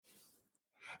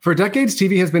For decades,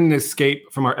 TV has been an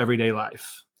escape from our everyday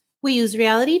life. We use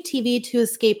reality TV to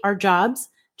escape our jobs,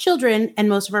 children, and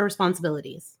most of our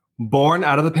responsibilities. Born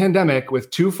out of the pandemic with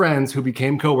two friends who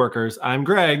became coworkers, I'm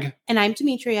Greg. And I'm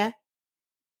Demetria.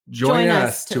 Join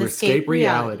us to escape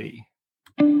reality.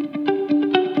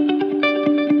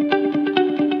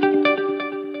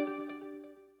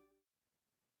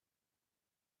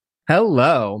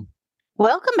 Hello.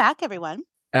 Welcome back, everyone.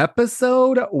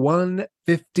 Episode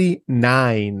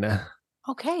 159.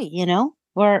 Okay, I'm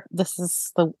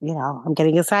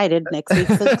getting excited. Next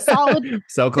week's a solid,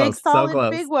 so close, big, solid, so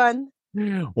close. Big one.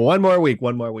 One more week.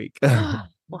 Oh,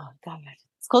 God.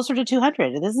 It's closer to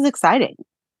 200. This is exciting.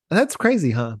 That's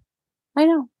crazy, huh? I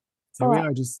know. So we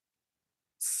are just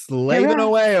slaving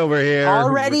away over here.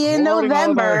 Already in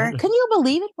November. Can you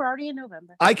believe it? We're already in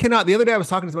November. I cannot. The other day I was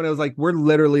talking to someone. I was like, we're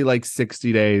literally like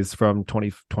 60 days from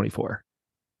 2024.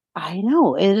 I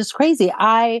know. It is crazy.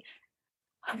 I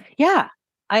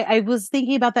was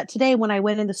thinking about that today when I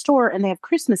went in the store and they have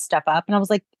Christmas stuff up. And I was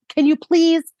like, can you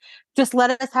please just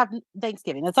let us have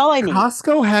Thanksgiving? That's all I need.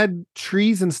 Costco had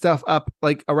trees and stuff up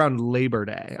like around Labor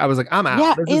Day. I was like, I'm out.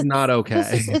 Yeah, this is not okay.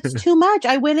 It's too much.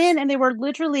 I went in and they were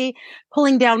literally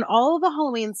pulling down all of the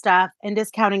Halloween stuff and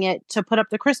discounting it to put up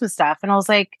the Christmas stuff. And I was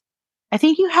like, I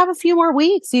think you have a few more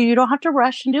weeks. You don't have to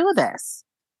rush and do this.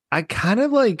 I kind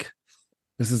of like...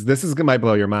 This is might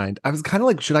blow your mind. I was kind of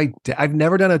like, I've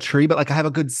never done a tree, but like I have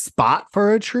a good spot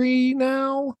for a tree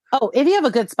now. Oh, if you have a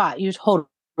good spot, you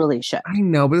totally should. I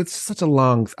know, but it's such a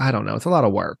I don't know. It's a lot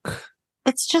of work.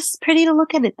 It's just pretty to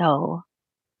look at it though.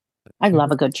 I love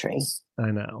a good tree.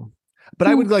 I know. But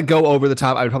I would like go over the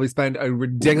top. I would probably spend a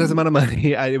ridiculous amount of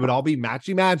money. It would all be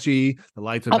matchy. The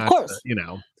lights would match, of course.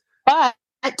 But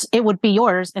it would be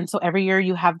yours. And so every year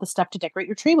you have the stuff to decorate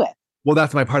your tree with. Well,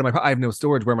 that's my part of I have no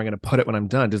storage. Where am I going to put it when I'm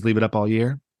done? Just leave it up all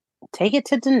year? Take it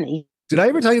to Denise. Did I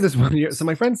ever tell you this one year? So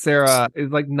my friend Sarah is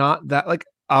like not that like,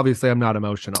 obviously I'm not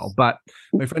emotional, but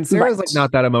my friend Sarah is like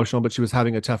not that emotional, but she was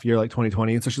having a tough year like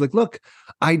 2020. And so she's like, look,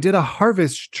 I did a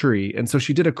harvest tree. And so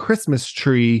she did a Christmas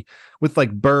tree with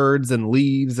like birds and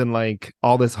leaves and like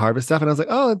all this harvest stuff. And I was like,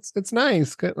 oh, it's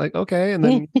nice. Good. Like, okay. And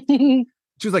then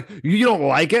she was like, you don't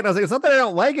like it? And I was like, it's not that I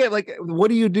don't like it. Like, what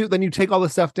do you do? Then you take all the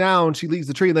stuff down. She leaves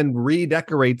the tree and then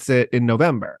redecorates it in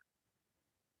November.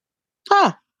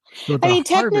 Huh. So I mean,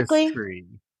 technically,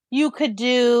 you could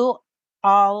do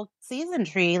all season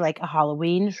tree, like a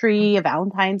Halloween tree, a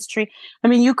Valentine's tree. I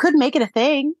mean, you could make it a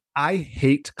thing. I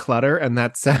hate clutter, and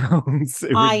that sounds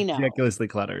ridiculously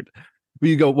cluttered.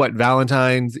 You go, what,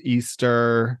 Valentine's,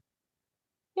 Easter...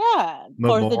 Yeah,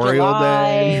 Memorial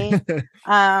Day.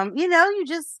 You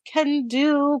just can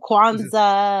do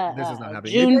Kwanzaa. This is not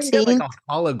happening. Juneteenth. Like a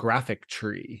holographic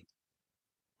tree.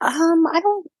 I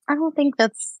don't think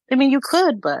that's. I mean, you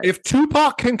could, but if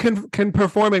Tupac can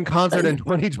perform in concert in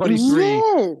 2023,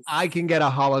 yes. I can get a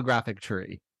holographic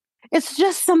tree. It's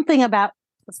just something about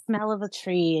the smell of a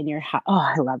tree in your house. Oh,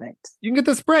 I love it. You can get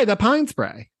the pine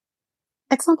spray.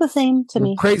 It's not the same to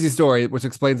me. Crazy story, which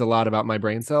explains a lot about my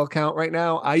brain cell count right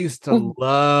now. I used to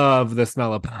love the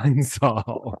smell of pine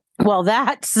sol. Well,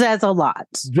 says a lot.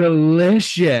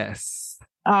 Delicious.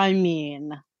 I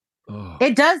mean,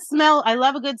 it does smell. I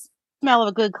love a good smell of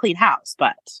a good clean house,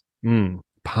 but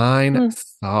pine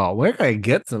sol. Where can I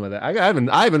get some of that? I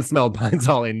haven't smelled pine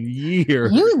sol in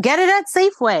years. You can get it at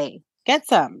Safeway. Get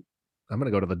some. I'm gonna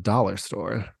go to the dollar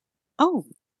store. Oh,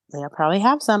 they'll probably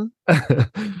have some.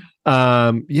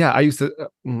 I used to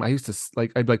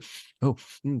like, I'd be like,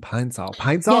 pine sol.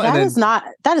 Yeah,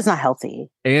 that is not healthy.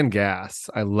 And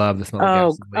gas. I love the smell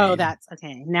of gas. Oh, that's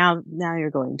okay. Now you're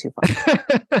going too far.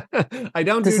 I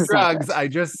don't do drugs. I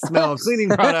just smell cleaning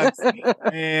products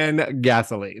and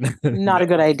gasoline. Not a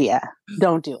good idea.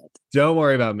 Don't do it. Don't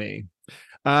worry about me.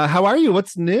 How are you?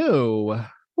 What's new?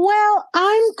 Well,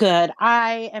 I'm good.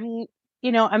 I am,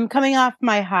 I'm coming off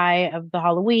my high of the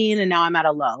Halloween and now I'm at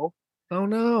a low. Oh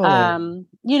no.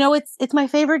 It's my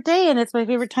favorite day and it's my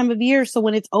favorite time of year. So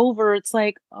when it's over, it's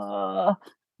like,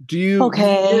 do you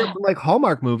like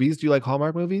Hallmark movies? Do you like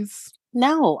Hallmark movies?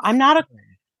 No, I'm not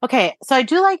okay. So I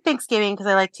do like Thanksgiving because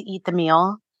I like to eat the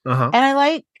meal and I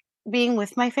like being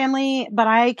with my family, but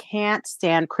I can't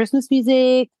stand Christmas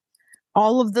music.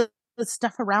 All of the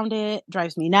stuff around it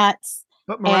drives me nuts.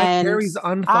 But Mariah Carey's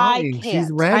unthawing. She's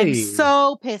ready. I'm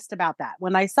so pissed about that.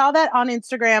 When I saw that on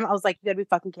Instagram, I was like, you gotta be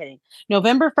fucking kidding.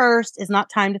 November 1st is not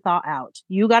time to thaw out.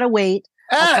 You gotta wait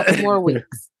a couple more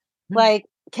weeks. Like,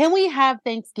 can we have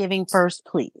Thanksgiving first,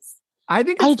 please? I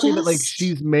think it's funny that like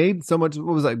she's made so much.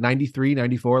 What was it, like 93,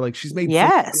 94? Like she's made so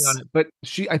much on it. But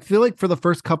I feel like for the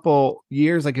first couple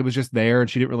years, like it was just there and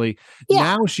she didn't really. Yeah.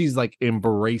 Now she's like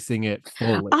embracing it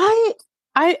fully.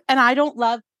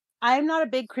 I'm not a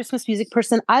big Christmas music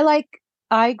person.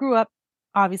 I grew up,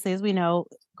 obviously, as we know,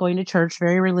 going to church,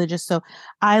 very religious. So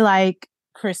I like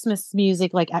Christmas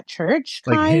music, like at church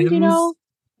Like kind, hymns?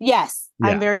 Yes, Yeah.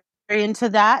 I'm very, very into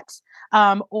that.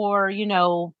 Or,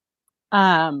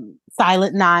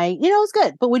 Silent Night, it's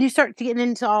good. But when you start to get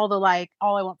into all the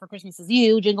All I Want for Christmas Is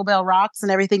You, Jingle Bell Rocks,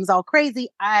 and everything's all crazy,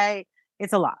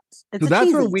 it's a lot. So It's a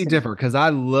that's where cheesy we to me. differ because I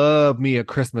love me a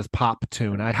Christmas pop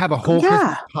tune. I have a whole Christmas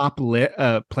Yeah. pop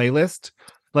playlist,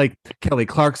 like Kelly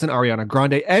Clarkson, Ariana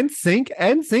Grande, NSYNC.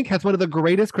 NSYNC has one of the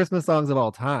greatest Christmas songs of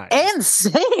all time.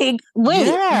 NSYNC? Wait,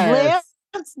 yes.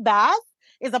 Lance Bass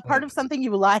is a part of something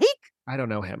you like? I don't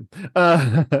know him.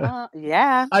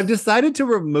 Yeah. I've decided to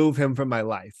remove him from my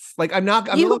life. Like I'm no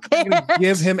longer going to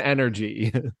give him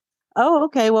energy. Oh,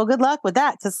 okay. Well, good luck with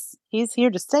that because he's here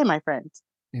to stay, my friend.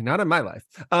 You're not in my life.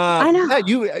 I know.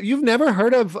 Yeah, you've never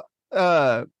heard of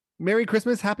Merry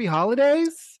Christmas, Happy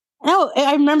Holidays? No,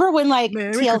 I remember when Merry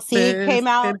TLC Christmas came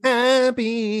out. And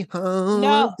happy holidays.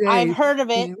 No, I've heard of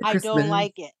it. Merry I Christmas. don't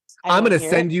like it. I'm going to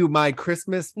send you my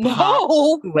Christmas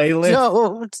pop playlist.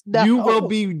 Don't. No. You will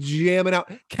be jamming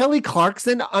out. Kelly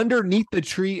Clarkson, Underneath the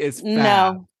Tree is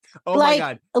fab. No. Oh my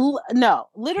God. No,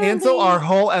 literally. Cancel our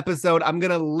whole episode. I'm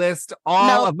going to list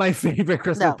all of my favorite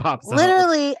Christmas pop songs.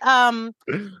 Literally,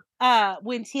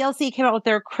 when TLC came out with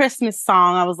their Christmas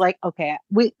song, I was like, okay,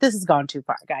 this has gone too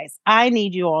far, guys. I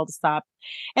need you all to stop.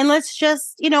 And let's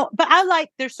just, but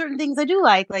there's certain things I do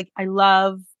like. Like I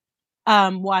love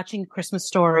watching Christmas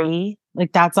Story.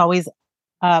 Like that's always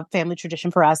a family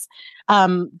tradition for us.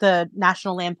 The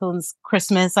National Lampoon's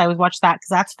Christmas, I always watch that because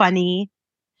that's funny.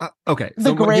 Okay,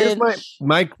 so here's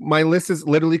my list is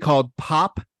literally called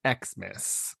Pop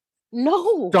Xmas.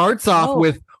 No. Starts off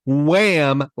with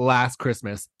Wham! Last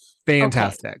Christmas.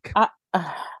 Fantastic. Okay.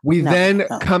 We then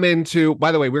come into,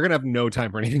 by the way, we're going to have no time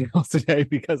for anything else today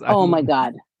because my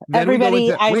God.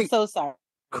 Everybody, I'm so sorry.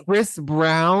 Chris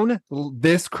Brown,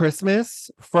 This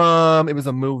Christmas it was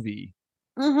a movie.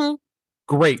 Mm-hmm.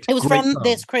 Great. It was from song.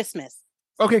 This Christmas.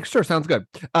 Okay, sure. Sounds good.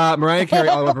 Mariah Carey,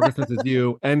 All Over Christmas Is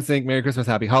You. NSYNC, Merry Christmas,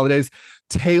 Happy Holidays.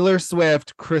 Taylor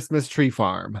Swift, Christmas Tree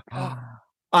Farm.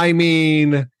 I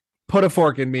mean, put a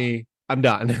fork in me. I'm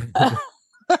done.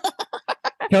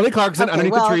 Kelly Clarkson,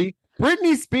 Underneath the Tree.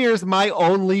 Britney Spears, My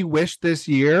Only Wish This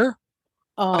Year.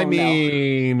 I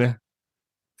mean,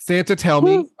 Santa Tell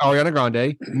Me, Ariana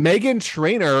Grande. Meghan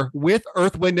Trainor with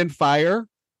Earth, Wind, and Fire.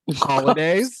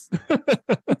 Holidays.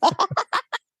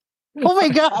 Oh my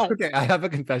God. Okay, I have a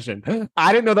confession.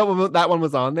 I didn't know that one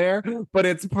was on there, but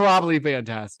it's probably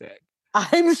fantastic.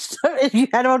 I'm sure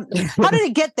how did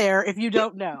it get there if you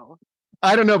don't know?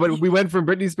 I don't know, but we went from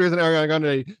Britney Spears and Ariana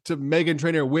Grande to Meghan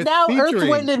Trainor with now featuring... Earth,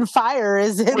 Wind, and Fire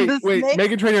is in this mix.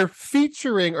 Meghan Trainor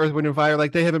featuring Earth, Wind, and Fire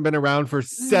like they haven't been around for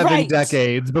 7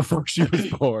 decades before she was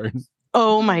born.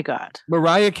 Oh my God.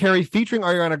 Mariah Carey featuring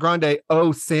Ariana Grande,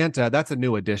 Oh Santa. That's a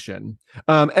new addition.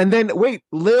 And then,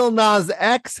 Lil Nas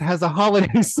X has a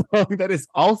holiday song that is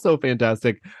also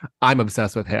fantastic. I'm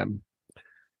obsessed with him.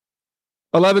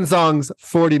 11 songs,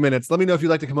 40 minutes. Let me know if you'd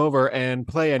like to come over and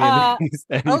play any of these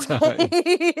anytime.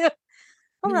 Okay.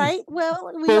 All right.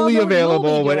 Well, fully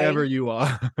available whenever you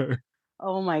are.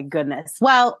 Oh my goodness.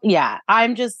 Well, yeah, I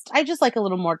just like a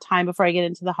little more time before I get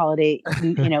into the holiday,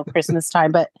 Christmas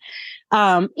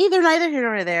neither here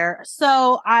nor there.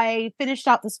 So I finished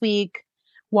out this week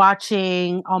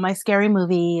watching all my scary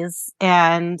movies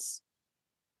and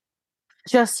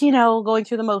just, going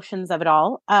through the motions of it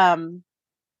all.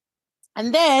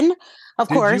 And then, of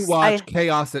course, you watch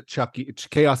Chaos at Chuck E.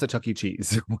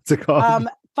 Cheese? What's it called?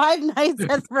 Five Nights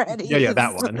at Freddy's. Yeah,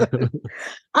 that one.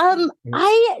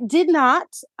 I did not.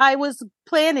 I was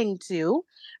planning to,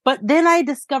 but then I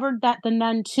discovered that The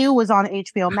Nun 2 was on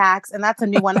HBO Max, and that's a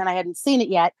new one, and I hadn't seen it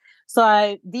yet. So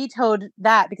I vetoed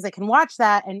that because I can watch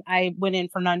that, and I went in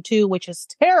for Nun 2, which is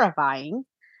terrifying.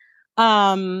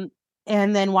 And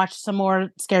then watched some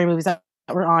more scary movies that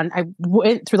were on. I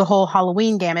went through the whole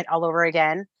Halloween gamut all over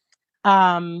again.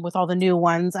 With all the new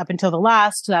ones up until the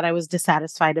last that I was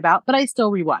dissatisfied about, but I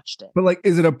still rewatched it. But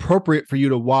is it appropriate for you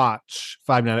to watch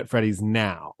Five Nights at Freddy's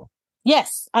now?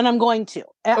 Yes, and I'm going to.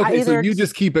 Okay, so you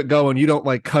just keep it going. You don't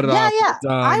cut it off. Yeah.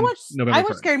 I watch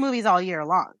scary movies all year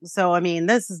long. So I mean,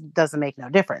 doesn't make no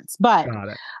difference. But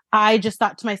I just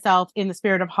thought to myself, in the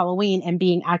spirit of Halloween and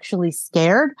being actually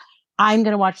scared, I'm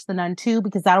going to watch The Nun 2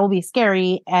 because that will be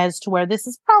scary. As to where this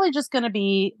is probably just going to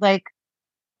be like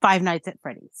Five Nights at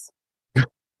Freddy's.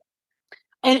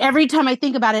 And every time I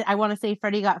think about it, I want to say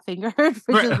Freddy got fingered,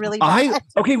 which is really bad.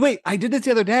 I did this the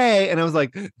other day, and I was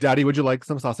like, Daddy, would you like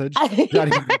some sausage?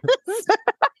 Daddy.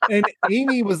 And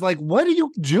Amy was like, what are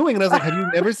you doing? And I was like, have you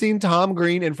never seen Tom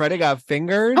Green and Freddie Got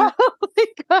Fingered? Oh my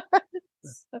God.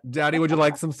 Daddy, would you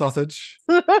like some sausage?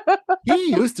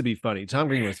 He used to be funny. Tom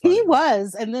Green was funny. He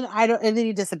was, and then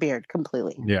he disappeared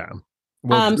completely. Yeah.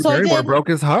 Well, Drew Barrymore broke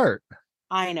his heart.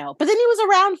 I know. But then he was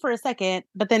around for a second,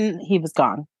 but then he was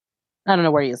gone. I don't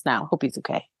know where he is now. Hope he's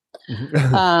okay.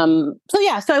 So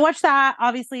I watched that.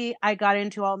 Obviously, I got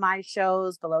into all my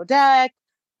shows, Below Deck,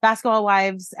 Basketball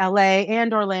Wives, LA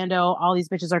and Orlando. All these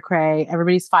bitches are cray.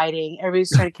 Everybody's fighting.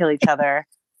 Everybody's trying to kill each other.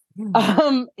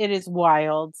 It is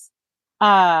wild.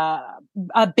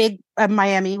 A big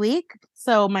Miami week.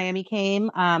 So Miami came.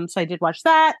 So I did watch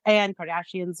that, and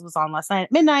Kardashians was on last night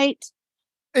at midnight.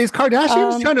 Is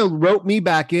Kardashians trying to rope me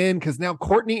back in? Because now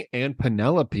Kourtney and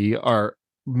Penelope are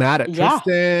mad at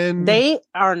Tristan. They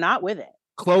are not with it.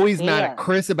 Khloe's mad at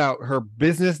Chris about her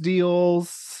business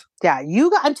deals. Yeah,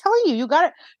 I'm telling you, you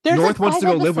got it. North wants to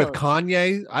go live with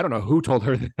Kanye. I don't know who told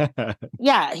her that.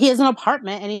 Yeah, he has an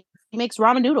apartment and he makes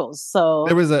ramen noodles. So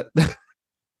there was a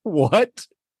what?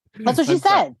 That's what she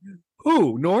said.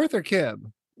 Who? North or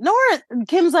Kim? North.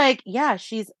 Kim's like, yeah,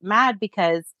 she's mad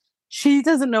because she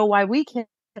doesn't know why we can't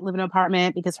live in an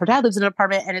apartment because her dad lives in an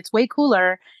apartment and it's way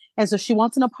cooler. And so she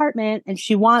wants an apartment and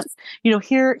she wants,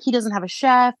 here, he doesn't have a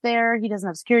chef there. He doesn't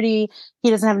have security. He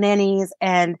doesn't have nannies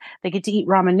and they get to eat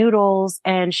ramen noodles.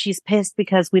 And she's pissed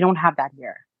because we don't have that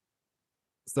here.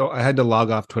 So I had to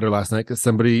log off Twitter last night because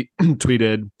somebody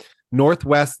tweeted,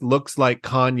 Northwest looks like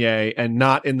Kanye and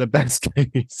not in the best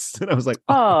case. And I was like,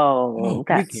 oh, we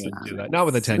can't do that. Not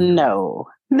with a 10-year-old.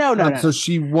 No. So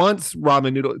she wants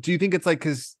ramen noodle. Do you think it's like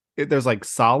because there's like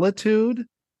solitude?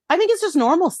 I think it's just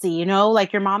normalcy,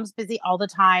 like your mom's busy all the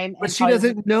time. But she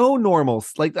doesn't know normal.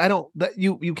 Like,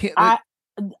 you can't.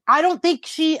 I don't think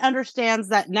she understands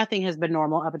that nothing has been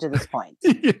normal up until this point.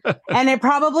 Yeah. And it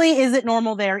probably isn't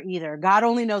normal there either. God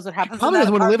only knows what happens. Probably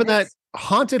doesn't want to live in that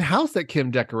haunted house that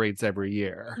Kim decorates every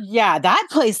year. Yeah, that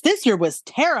place this year was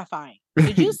terrifying.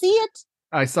 Did you see it?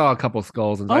 I saw a couple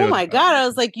skulls. Oh my God. I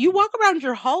was like, you walk around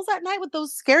your halls at night with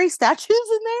those scary statues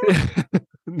in there?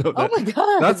 No, oh my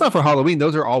God. That's not for Halloween.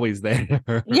 Those are always there.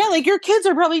 Yeah, like your kids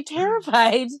are probably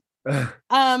terrified.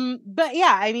 But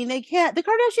yeah, I mean, they can't. The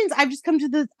Kardashians, I've just come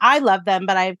to I love them,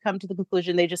 but I've come to the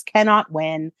conclusion they just cannot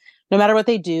win no matter what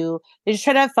they do. They just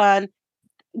try to have fun.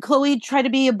 Khloe tried to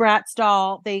be a Bratz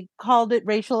doll. They called it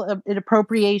racial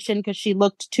inappropriation because she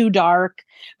looked too dark,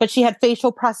 but she had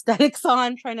facial prosthetics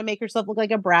on, trying to make herself look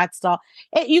like a Bratz doll.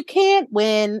 You can't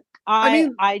win. I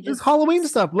just this Halloween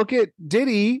stuff. Look at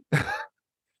Diddy.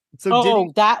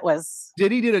 So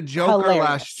Diddy did a Joker hilarious.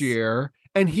 Last year,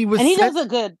 and he does a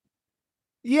good.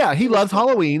 Yeah, he loves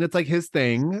Halloween. It's like his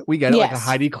thing. We get it, like a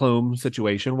Heidi Klum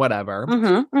situation, whatever.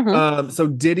 So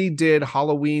Diddy did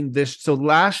Halloween so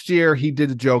last year he did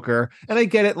a Joker, and I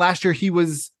get it. Last year he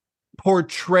was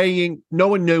portraying, no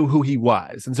one knew who he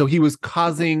was, and so he was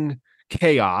causing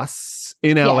chaos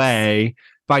in LA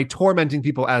by tormenting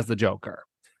people as the Joker.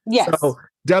 Yes. So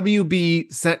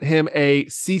WB sent him a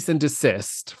cease and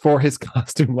desist for his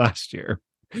costume last year.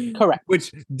 Correct.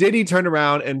 Which Diddy turned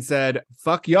around and said,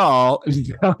 fuck y'all.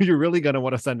 Now you're really going to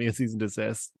want to send me a cease and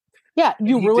desist. Yeah,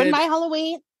 you ruined my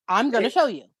Halloween. I'm going to show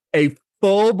you. A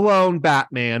full-blown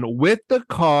Batman with the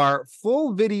car,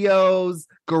 full videos,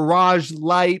 garage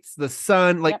lights, the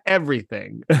sun, like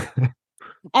everything.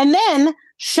 And then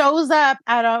shows up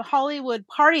at a Hollywood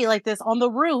party like this on the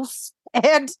roofs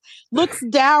and looks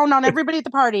down on everybody at the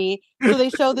party. So they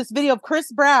show this video of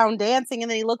Chris Brown dancing,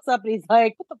 and then he looks up and he's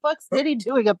like, what the fuck's Diddy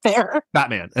doing up there?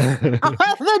 Batman. On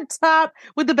the top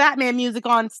with the Batman music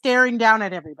on, staring down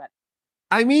at everybody.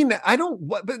 I mean,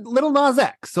 but Little Nas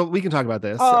X, so we can talk about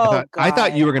this. Oh, I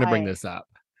thought you were going to bring this up.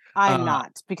 I'm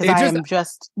not, because I am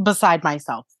just beside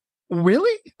myself.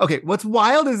 Really? Okay. What's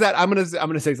wild is that I'm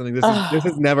gonna say something. This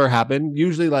has never happened.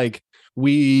 Usually, like,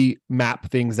 we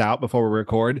map things out before we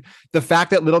record. The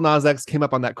fact that Little Nas X came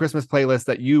up on that Christmas playlist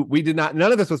that we did not.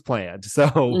 None of this was planned. So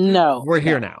no, we're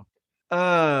here now.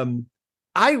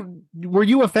 Were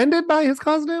you offended by his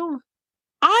costume?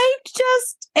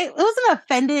 It wasn't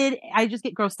offended. I just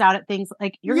get grossed out at things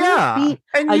like you're gonna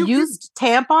be a used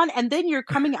tampon and then you're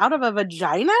coming out of a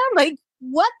vagina. Like,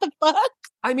 what the fuck?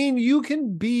 I mean, you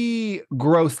can be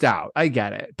grossed out. I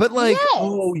get it. But like,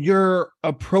 you're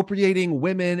appropriating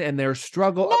women and their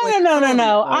struggle.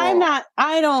 No. I'm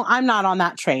not on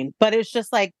that train. But it's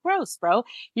just like, gross, bro.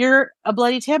 You're a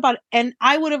bloody tampon. And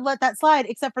I would have let that slide,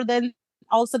 except for then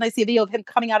all of a sudden I see a video of him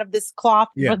coming out of this cloth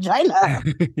vagina.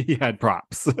 He had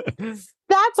props.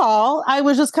 That's all. I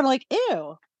was just kind of like,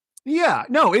 ew. Yeah,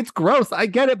 no, it's gross. I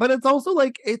get it, but it's also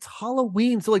like it's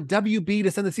Halloween. So like WB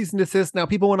to send the cease and desist. Now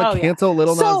people want Oh to yeah. cancel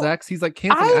Little Nas So X. He's like,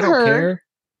 cancel me. I I don't heard care.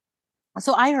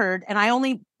 so I heard, and I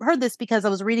only heard this because I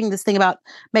was reading this thing about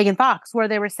Megan Fox where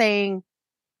they were saying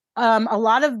a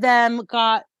lot of them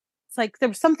got it's like there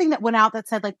was something that went out that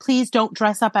said like please don't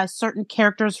dress up as certain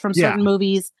characters from Yeah. certain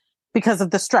movies because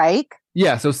of the strike.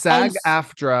 Yeah. So And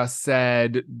SAG-AFTRA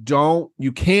said,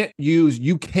 you can't use,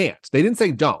 you can't. They didn't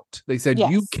say don't. They said you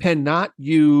yes. cannot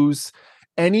use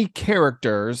any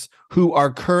characters who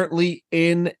are currently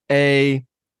in a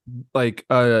like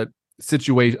a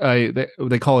situation.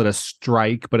 They call it a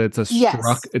strike, but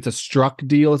Yes. it's a struck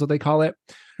deal is what they call it.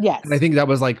 And I Yes. think that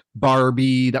was like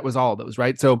Barbie, that was all those,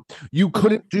 right? So you Mhm.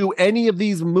 couldn't do any of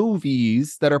these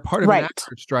movies that are part of an Right.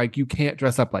 actor strike. You can't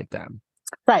dress up like them.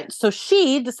 Right. So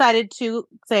she decided to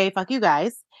say, fuck you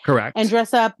guys, and Correct.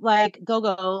 dress up like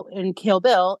Go-Go and Kill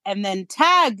Bill and then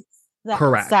tag that SAG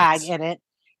Correct. in it.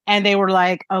 And they were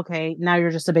like, okay, now you're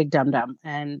just a big dum-dum.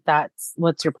 And that's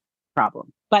what's your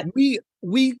problem. But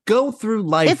We go through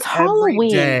life it's every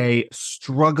Halloween. day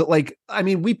struggle, like I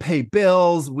mean we pay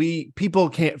bills, we people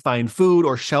can't find food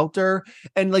or shelter,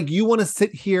 and like you want to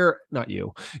sit here, not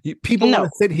people want to No,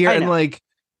 sit here I and know. like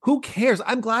who cares?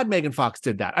 I'm glad Megan Fox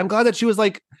did that. I'm glad that she was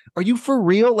like, are you for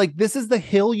real? Like this is the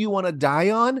hill you want to die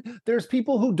on? There's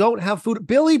people who don't have food.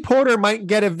 Billy Porter might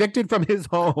get evicted from his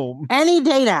home. Any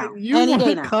day now. And you Any want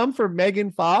day to now. come for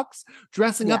Megan Fox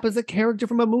dressing Yeah. up as a character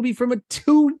from a movie from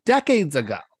 2 decades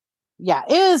ago. Yeah,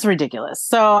 it is ridiculous.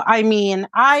 So I mean,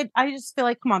 I just feel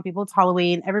like, come on, people, it's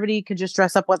Halloween. Everybody could just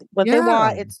dress up what they Yeah.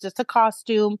 want. It's just a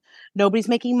costume. Nobody's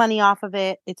making money off of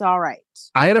it. It's all right.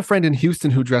 I had a friend in Houston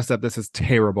who dressed up. This is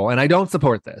terrible, and I don't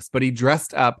support this, but he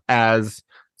dressed up as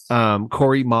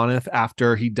Corey Monteith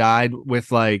after he died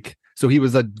with like, so he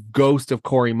was a ghost of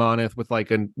Corey Monteith with like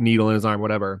a needle in his arm,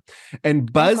 whatever. And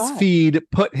Oh God. BuzzFeed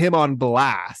put him on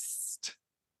blast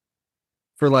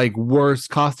for like worst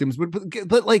costumes,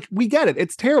 but like we get it.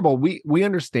 It's terrible. We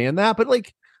understand that, but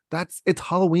like it's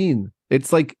Halloween.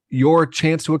 It's like your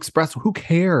chance to express. Who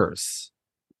cares?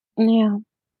 Yeah.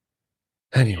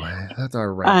 Anyway, that's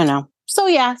our rant. I know. So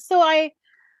yeah, so I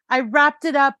wrapped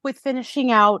it up with finishing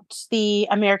out the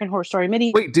American Horror Story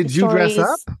mini. Wait, did you dress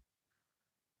up?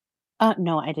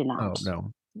 No, I did Oh not.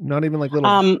 no, not even like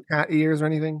little cat ears or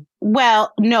anything.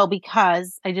 Well, no,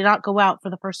 because I did not go out for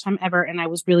the first time ever, and I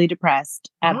was really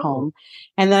depressed at home.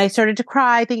 And then I started to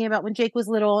cry thinking about when Jake was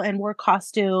little and wore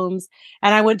costumes,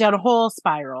 and I went down a whole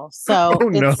spiral. So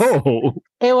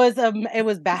it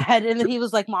was bad. And then he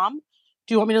was like, "Mom,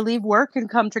 do you want me to leave work and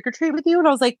come trick or treat with you?" And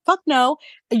I was like, "Fuck no!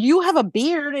 You have a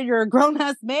beard and you're a grown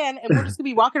ass man, and we're just gonna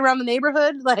be walking around the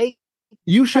neighborhood like."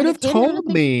 You should have told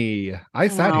me. I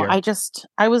sat here.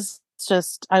 I was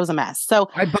a mess. So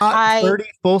I bought 30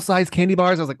 full-size candy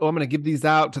bars. I was like, oh, I'm going to give these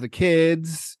out to the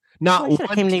kids. Not I should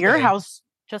have came to your house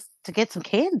just to get some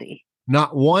candy.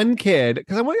 Not one kid,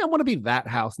 because I want to be that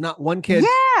house. Not one kid.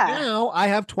 Yeah. Now I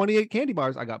have 28 candy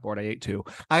bars. I got bored. I ate 2.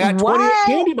 I got 28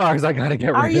 candy bars. I got to get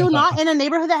rid of. Are you not in a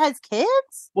neighborhood that has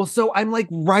kids? Well, so I'm like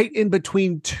right in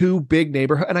between 2 big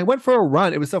neighborhoods. And I went for a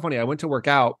run. It was so funny. I went to work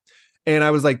out. And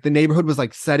I was like, the neighborhood was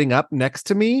like setting up next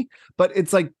to me, but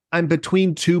it's like I'm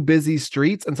between 2 busy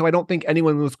streets. And so I don't think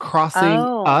anyone was crossing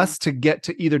us to get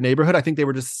to either neighborhood. I think they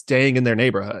were just staying in their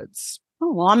neighborhoods.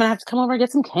 Oh, well, I'm going to have to come over and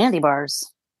get some candy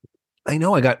bars. I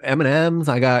know. I got M&Ms.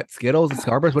 I got Skittles and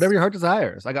Starburst, whatever your heart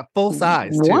desires. I got full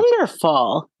size too.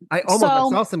 Wonderful. I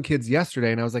saw some kids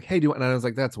yesterday and I was like, hey, and I was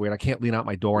like, that's weird. I can't lean out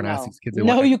my door and ask these kids.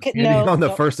 No, you can't. No, on the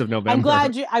 1st of November.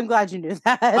 I'm glad you knew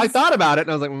that. I thought about it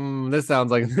and I was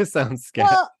like, this sounds scary.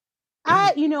 Well,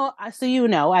 as you know,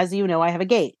 I have a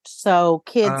gate. So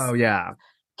kids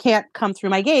can't come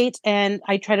through my gate, and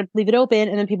I try to leave it open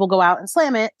and then people go out and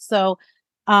slam it. So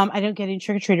I don't get any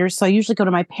trick-or-treaters. So I usually go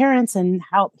to my parents and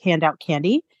help hand out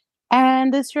candy.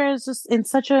 And this year is just in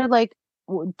such a like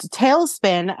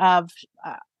tailspin of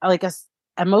like a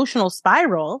emotional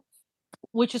spiral,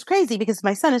 which is crazy because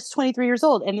my son is 23 years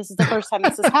old and this is the first time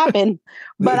this has happened.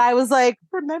 But I was like,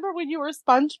 remember when you were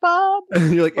SpongeBob?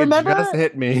 You're like, remember? It just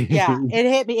hit me. Yeah, it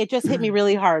hit me. It just hit me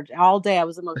really hard. All day I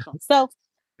was emotional. So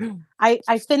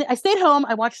I stayed home.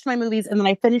 I watched my movies and then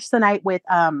I finished the night with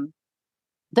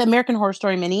the American Horror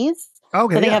Story minis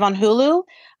that they have on Hulu.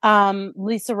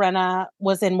 Lisa Rinna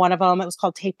was in one of them. It was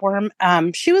called Tapeworm.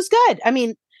 She was good. I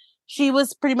mean, she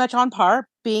was pretty much on par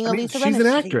being Lisa Rinna. She's an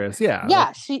actress. Yeah.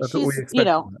 Yeah. She's,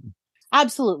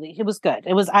 absolutely. It was good.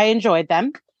 I enjoyed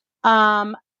them.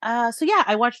 So yeah,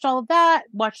 I watched all of that,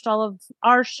 watched all of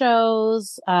our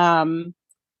shows. So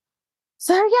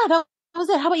yeah, that was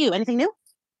it. How about you? Anything new?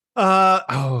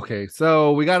 Okay.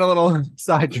 So we got a little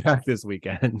sidetracked this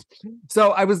weekend.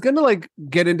 So I was gonna like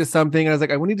get into something, and I was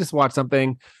like, I need to watch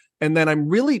something. And then I'm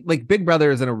really like Big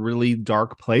Brother is in a really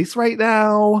dark place right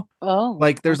now. Oh,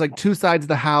 Like there's like two sides of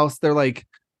the house. They're like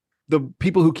the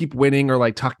people who keep winning are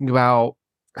like talking about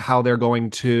how they're going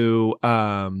to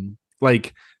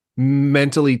like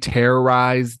mentally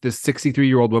terrorize this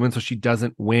 63-year-old woman so she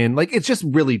doesn't win. Like it's just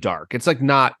really dark. It's like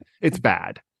not, it's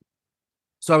bad.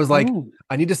 So I was like, oh,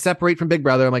 I need to separate from Big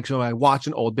Brother. I'm like, so I watch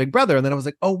an old Big Brother. And then I was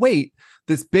like, oh, wait,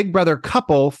 this Big Brother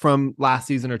couple from last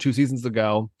season or 2 seasons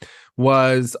ago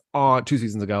was on 2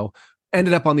 seasons ago,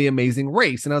 ended up on The Amazing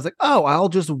Race. And I was like, oh, I'll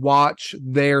just watch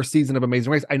their season of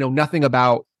Amazing Race. I know nothing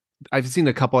about, I've seen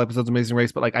a couple episodes of Amazing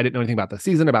Race, but like I didn't know anything about the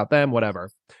season, about them,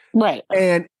 whatever. right.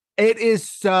 And it is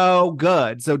so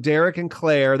good. So Derek and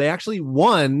Claire, they actually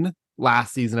won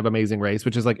last season of Amazing Race,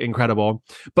 which is like incredible.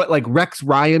 But like Rex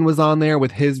Ryan was on there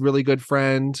with his really good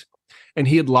friend, and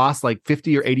he had lost like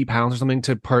 50 or 80 pounds or something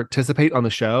to participate on the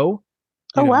show.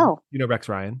 Oh, wow. You know Rex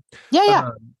Ryan. Yeah, yeah.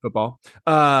 Football.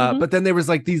 Mhm. But then there was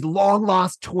like these long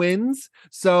lost twins.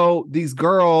 So these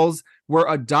girls were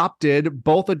adopted,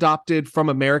 both adopted from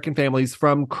American families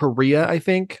from Korea, I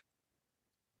think.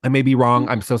 I may be wrong.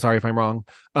 I'm so sorry if I'm wrong.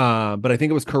 But I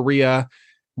think it was Korea.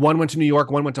 One went to New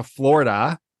York, one went to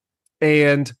Florida.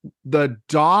 And the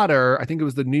daughter, I think it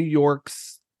was the New York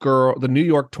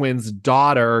twins'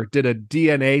 daughter, did a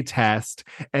DNA test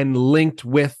and linked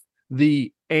with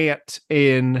the aunt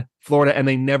in Florida, and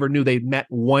they never knew. They'd met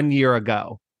 1 year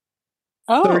ago.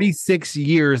 Oh, 36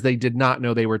 years they did not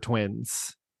know they were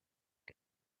twins.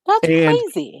 that's And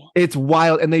crazy. it's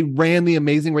wild. And they ran the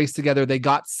Amazing Race together. They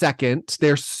got second.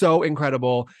 They're so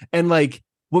incredible. And like,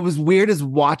 what was weird is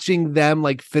watching them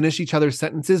like finish each other's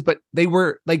sentences, but they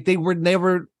were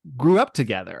never grew up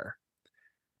together.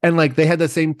 And like they had the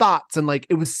same thoughts, and like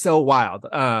it was so wild.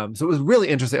 So it was really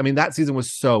interesting. I mean, that season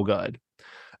was so good.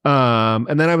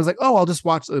 And then I was like, oh, I'll just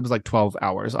watch. It was like 12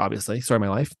 hours, obviously. Sorry, my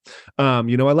life. I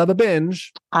love a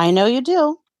binge. I know you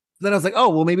do. Then I was like, oh,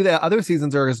 well, maybe the other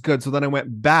seasons are as good. So then I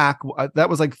went back.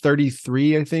 That was like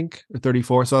 33, I think, or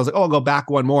 34. So I was like, oh, I'll go back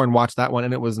one more and watch that one.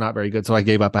 And it was not very good. So I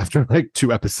gave up after like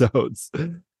 2 episodes.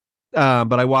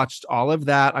 But I watched all of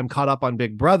that. I'm caught up on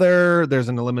Big Brother. There's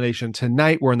an elimination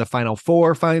tonight. We're in the final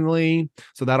four finally.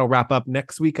 So that'll wrap up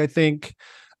next week, I think.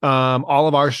 All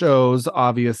of our shows,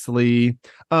 obviously.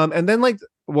 And then like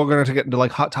we're going to get into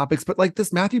like hot topics, but like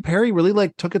this Matthew Perry really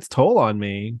like took its toll on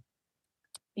me.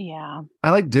 Yeah.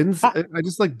 I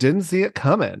just like didn't see it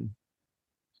coming.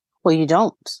 Well, you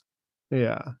don't.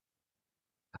 Yeah.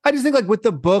 I just think like with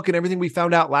the book and everything we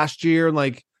found out last year, and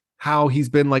like how he's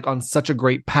been like on such a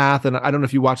great path. And I don't know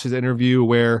if you watched his interview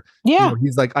where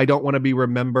he's like, I don't want to be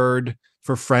remembered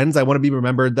for friends. I want to be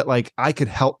remembered that like I could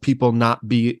help people not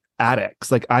be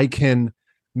addicts. Like I can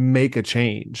make a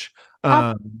change.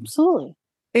 Absolutely.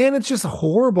 And it's just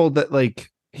horrible that like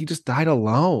he just died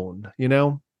alone,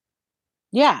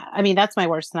 Yeah. I mean, that's my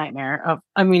worst nightmare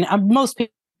most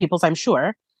people's, I'm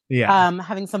sure. Yeah.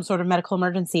 Having some sort of medical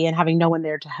emergency and having no one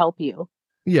there to help you.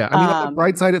 Yeah. I mean, on the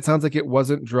bright side, it sounds like it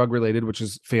wasn't drug related, which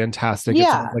is fantastic. Yeah.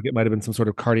 It sounds like it might have been some sort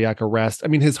of cardiac arrest. I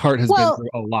mean, his heart has been through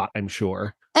a lot, I'm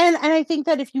sure. And I think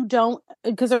that if you don't,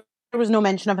 because there was no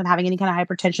mention of him having any kind of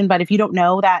hypertension, but if you don't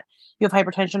know that you have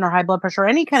hypertension or high blood pressure or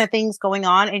any kind of things going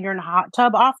on and you're in a hot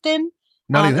tub often,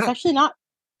 especially not.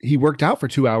 He worked out for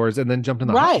 2 hours and then jumped in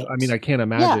the hot tub. I mean, I can't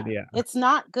imagine. Yeah. It's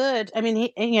not good. I mean,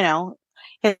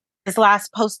 his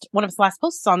last post, one of his last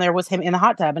posts on there was him in the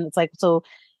hot tub. And it's like, so,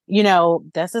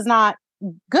 this is not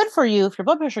good for you if your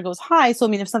blood pressure goes high. So, I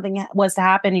mean, if something was to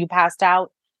happen, you passed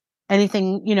out,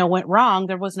 anything, went wrong,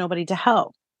 there was nobody to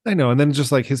help. I know. And then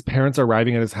just like his parents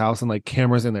arriving at his house and like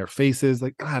cameras in their faces.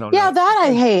 Like, I don't know. Yeah, that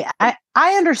I hate.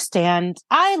 I understand.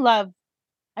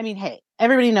 Hey,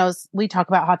 everybody knows we talk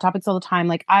about hot topics all the time.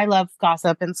 Like I love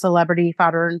gossip and celebrity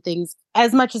fodder and things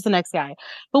as much as the next guy.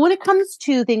 But when it comes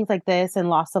to things like this and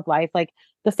loss of life, like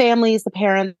the families, the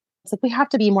parents, like we have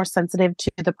to be more sensitive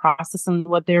to the process and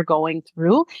what they're going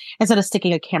through instead of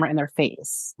sticking a camera in their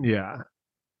face. Yeah.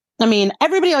 I mean,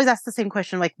 everybody always asks the same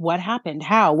question, like what happened?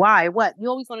 How? Why? What? You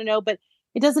always want to know, but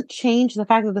it doesn't change the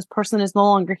fact that this person is no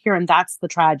longer here. And that's the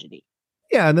tragedy.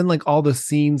 Yeah, and then like all the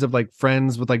scenes of like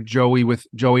Friends with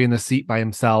Joey in the seat by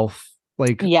himself,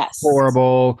 like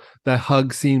horrible. The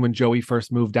hug scene when Joey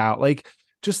first moved out, like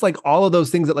just like all of those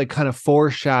things that like kind of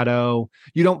foreshadow.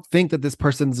 You don't think that this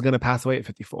person's going to pass away at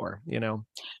 54,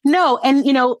 No, and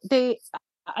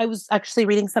I was actually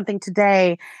reading something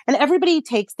today, and everybody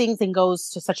takes things and goes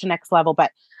to such a next level.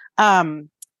 But I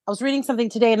was reading something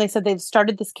today, and they said they've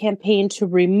started this campaign to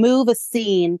remove a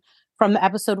scene from the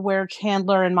episode where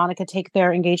Chandler and Monica take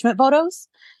their engagement photos.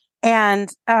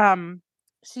 And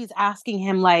she's asking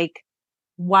him, like,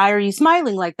 why are you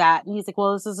smiling like that? And he's like,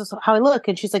 well, this is how I look.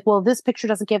 And she's like, well, this picture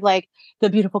doesn't give like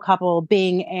the beautiful couple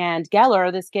Bing and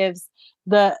Geller. This gives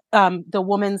the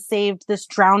woman saved this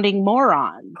drowning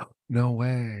moron. No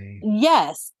way.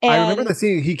 Yes. And I remember the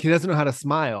scene. He doesn't know how to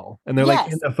smile. And they're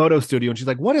like in the photo studio. And she's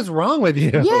like, what is wrong with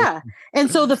you? Yeah. And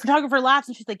so the photographer laughs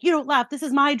and she's like, you don't laugh. This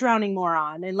is my drowning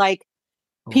moron. And like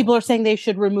people are saying they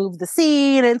should remove the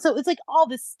scene. And so it's like all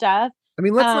this stuff. I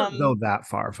mean, let's not go that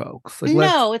far, folks. Like,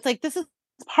 no, it's like this is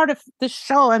part of the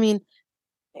show. I mean,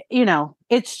 you know,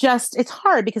 it's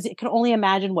hard because it can only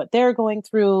imagine what they're going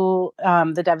through,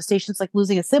 the devastations, like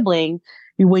losing a sibling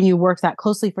when you work that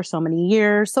closely for so many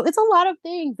years. So it's a lot of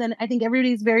things. And I think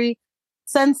everybody's very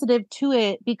sensitive to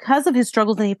it because of his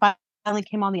struggles. And he finally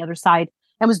came on the other side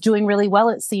and was doing really well,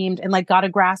 it seemed, and like got a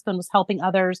grasp and was helping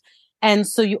others. And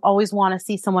so you always want to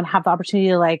see someone have the opportunity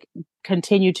to like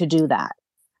continue to do that.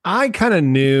 I kind of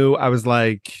knew. I was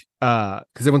like, because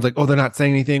everyone's like, oh, they're not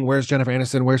saying anything. Where's Jennifer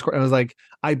Aniston? Where's I was like,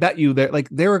 I bet you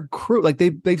they're a crew. Like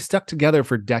they've stuck together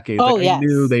for decades. Oh, like, yes. I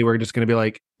knew they were just going to be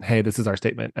like, hey, this is our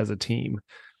statement as a team.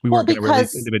 We weren't going to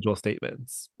release individual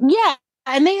statements. Yeah.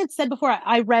 And they had said before,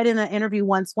 I read in an interview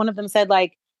once, one of them said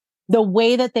like the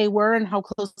way that they were and how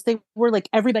close they were, like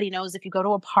everybody knows if you go to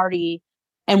a party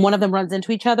and one of them runs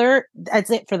into each other,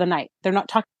 that's it for the night. They're not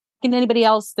talking to anybody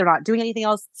else. They're not doing anything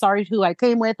else. Sorry who I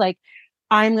came with. Like,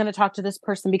 I'm going to talk to this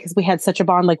person because we had such a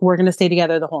bond. Like, we're going to stay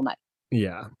together the whole night.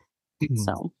 Yeah.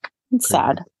 So it's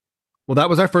sad. Well, that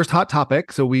was our first hot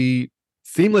topic. So we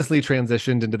seamlessly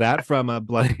transitioned into that from a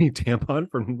bloody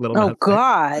tampon from Little Oh,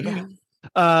 God.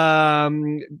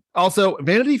 Also,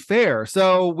 Vanity Fair.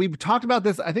 So we talked about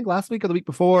this, I think, last week or the week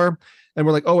before. And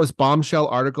we're like, oh, this bombshell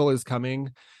article is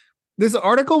coming. This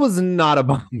article was not a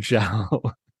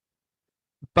bombshell.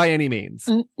 By any means.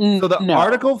 So the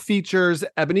article features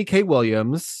Ebony K.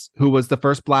 Williams, who was the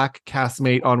first Black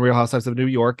castmate on Real Housewives of New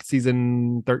York,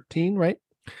 season 13, right?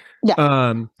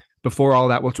 Yeah. Before all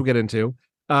that, which we'll get into.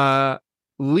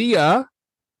 Leah,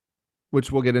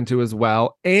 which we'll get into as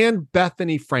well, and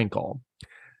Bethany Frankel.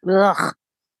 Ugh.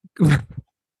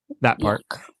 That part.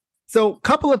 Yuck. So,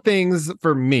 couple of things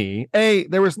for me.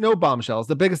 There was no bombshells.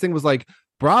 The biggest thing was like,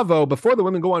 bravo, before the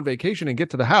women go on vacation and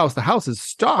get to the house is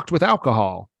stocked with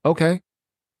alcohol. Okay.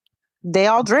 They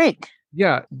all drink.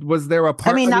 Yeah. Was there a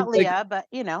part? I mean, not Leah, but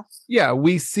you know. Yeah.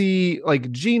 We see like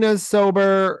Gina's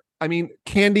sober. I mean,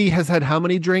 Candy has had how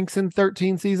many drinks in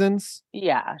 13 seasons?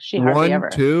 Yeah. She hardly ever.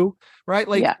 2, right?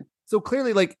 Like, yeah. So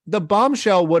clearly like the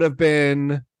bombshell would have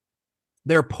been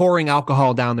they're pouring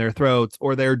alcohol down their throats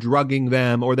or they're drugging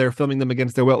them or they're filming them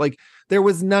against their will. Like there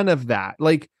was none of that.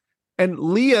 Like, and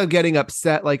Leah getting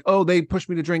upset, like, oh, they pushed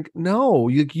me to drink. No,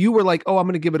 you were like, oh, I'm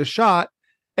going to give it a shot.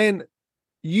 And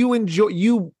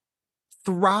you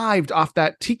thrived off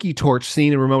that tiki torch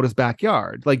scene in Ramona's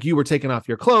backyard. Like you were taking off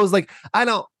your clothes. Like,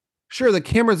 sure, the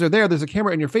cameras are there. There's a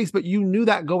camera in your face, but you knew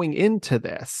that going into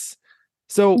this.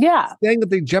 So yeah, saying that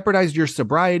they jeopardized your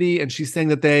sobriety. And she's saying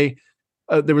that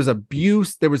there was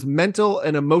abuse, there was mental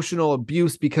and emotional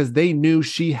abuse because they knew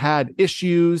she had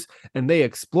issues and they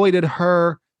exploited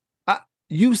her.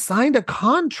 You signed a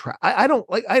contract.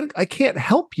 I can't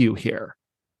help you here.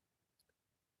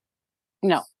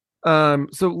 No.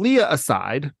 So Leah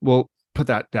aside, we'll put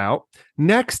that down.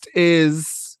 Next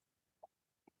is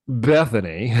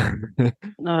Bethany.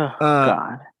 Oh,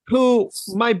 God. Who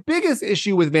my biggest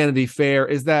issue with Vanity Fair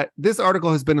is that this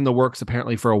article has been in the works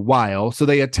apparently for a while. So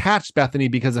they attached Bethany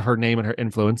because of her name and her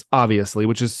influence, obviously,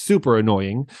 which is super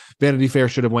annoying. Vanity Fair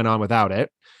should have went on without it.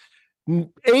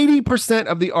 80%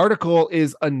 of the article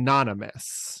is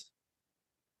anonymous.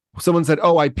 Someone said,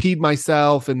 oh, I peed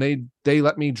myself and they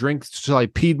let me drink till I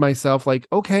peed myself. Like,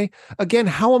 okay, again,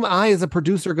 how am I as a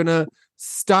producer going to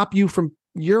stop you from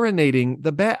urinating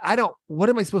the bed? What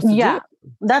am I supposed to do? Yeah,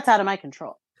 that's out of my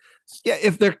control. Yeah,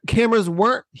 if their cameras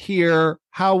weren't here,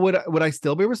 how would I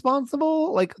still be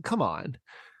responsible? Like, come on.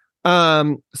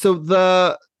 So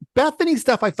the Bethany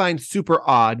stuff I find super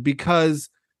odd because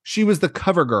she was the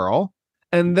cover girl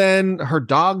and then her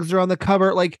dogs are on the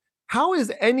cover. Like, how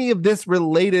is any of this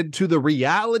related to the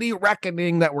reality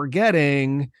reckoning that we're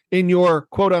getting in your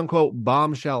quote unquote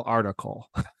bombshell article?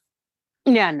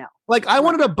 Yeah, no. Like, I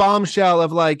wanted a bombshell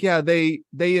of like, yeah, they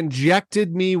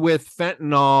injected me with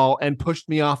fentanyl and pushed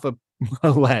me off a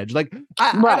ledge. Like,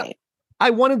 I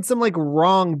wanted some like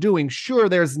wrongdoing. Sure,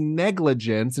 there's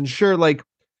negligence and sure, like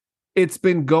it's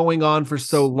been going on for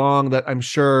so long that I'm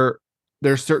sure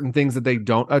there's certain things that they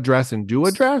don't address and do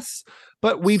address.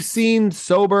 But we've seen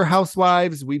sober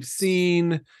housewives. We've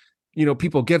seen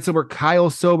people get sober.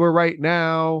 Kyle's sober right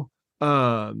now.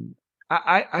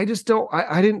 I just don't,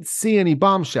 I didn't see any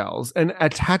bombshells, and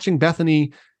attaching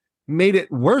Bethany made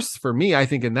it worse for me, I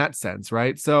think, in that sense.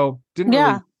 Right. So didn't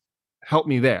really help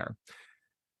me there.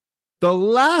 The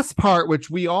last part, which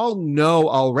we all know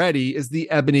already, is the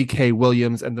Ebony K.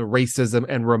 Williams and the racism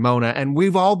and Ramona. And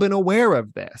we've all been aware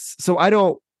of this. So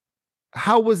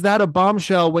how was that a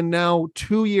bombshell when now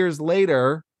 2 years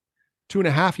later,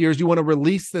 2.5 years, you want to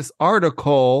release this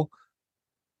article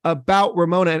about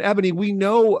Ramona and Ebony? We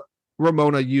know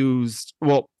Ramona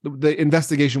the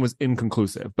investigation was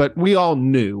inconclusive, but we all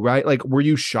knew, right? Like, were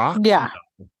you shocked? Yeah.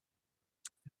 No.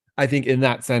 I think in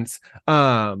that sense,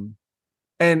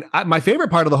 my favorite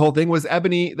part of the whole thing was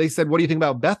Ebony. They said, "What do you think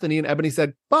about Bethany?" And Ebony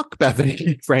said, "Fuck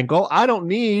Bethany Frankel. I don't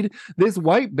need this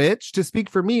white bitch to speak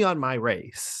for me on my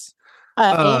race."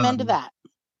 Amen to that.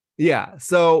 Yeah.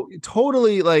 So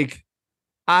totally, like,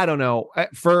 I don't know,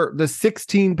 for the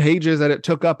 16 pages that it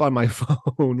took up on my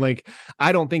phone, like,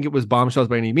 I don't think it was bombshells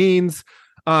by any means.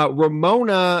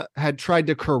 Ramona had tried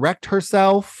to correct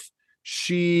herself.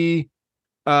 She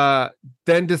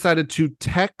then decided to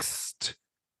text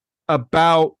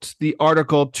about the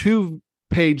article to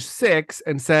page 6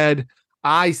 and said,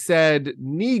 "I said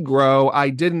Negro, I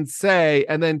didn't say,"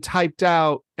 and then typed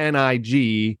out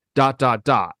NIG ...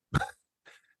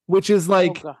 which is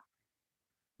like,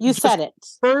 you said it.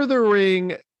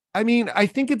 Furthering, I mean, I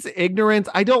think it's ignorance.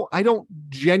 I don't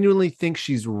genuinely think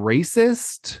she's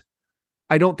racist.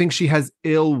 I don't think she has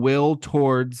ill will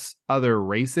towards other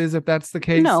races, if that's the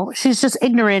case. No, she's just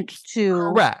ignorant to...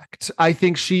 Correct. I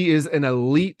think she is an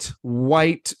elite,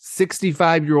 white,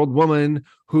 65-year-old woman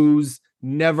who's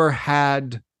never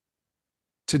had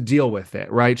to deal with it,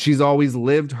 right? She's always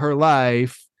lived her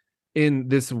life in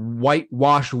this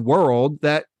whitewash world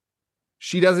that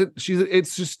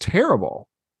it's just terrible.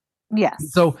 Yes.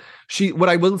 So what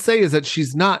I will say is that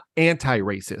she's not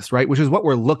anti-racist, right? Which is what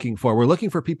we're looking for. We're looking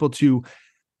for people to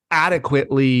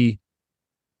adequately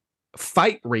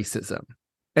fight racism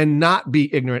and not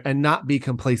be ignorant and not be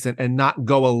complacent and not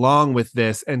go along with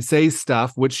this and say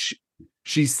stuff which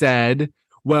she said,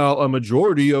 well, a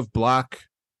majority of black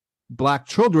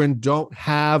children don't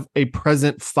have a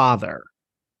present father.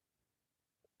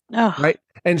 Oh. Right.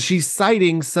 And she's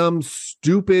citing some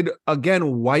stupid,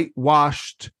 again,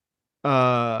 whitewashed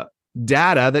data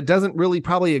that doesn't really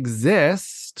probably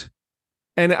exist.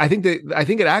 And I think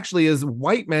it actually is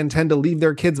white men tend to leave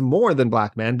their kids more than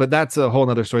black men, but that's a whole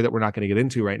nother story that we're not going to get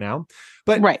into right now.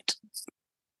 But right.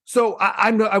 So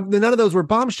none of those were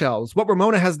bombshells. What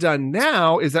Ramona has done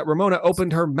now is that Ramona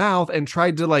opened her mouth and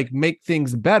tried to like make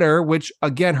things better, which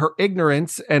again, her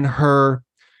ignorance and her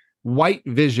white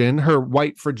vision, her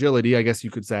white fragility, I guess you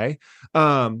could say,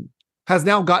 has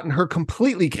now gotten her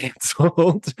completely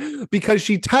canceled because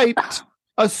she typed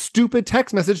a stupid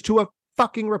text message to a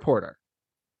fucking reporter.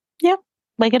 Yeah,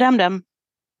 like a dum-dum.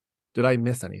 Did I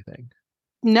miss anything?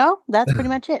 No, that's pretty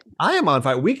much it. I am on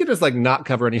fire. We could just like not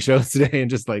cover any shows today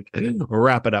and just like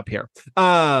wrap it up here.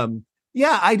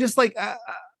 Yeah, I just like,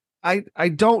 I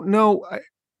don't know.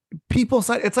 People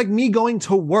say it's like me going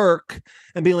to work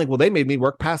and being like, well, they made me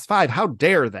work past 5. How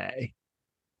dare they?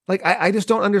 Like, I just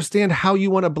don't understand how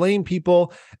you want to blame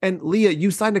people. And Leah,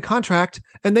 you signed a contract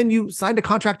and then you signed a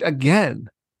contract again,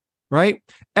 right?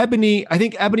 Ebony, I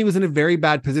think Ebony was in a very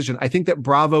bad position. I think that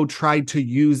Bravo tried to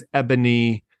use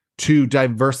Ebony to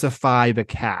diversify the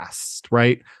cast,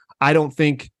 right? I don't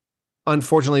think,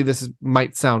 unfortunately,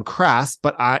 might sound crass,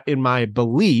 but in my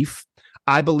belief,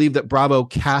 I believe that Bravo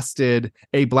casted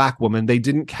a black woman. They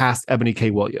didn't cast Ebony K.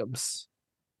 Williams.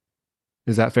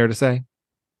 Is that fair to say?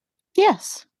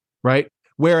 Yes. Right?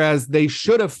 Whereas they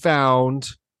should have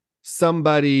found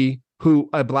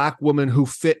a black woman who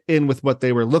fit in with what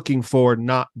they were looking for,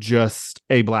 not just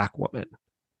a black woman.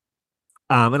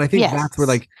 And I think that's where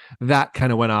like that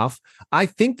kind of went off. I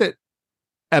think that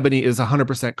Ebony is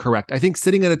 100% correct. I think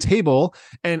sitting at a table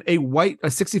and a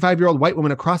 65-year-old white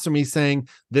woman across from me saying,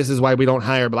 this is why we don't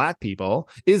hire black people,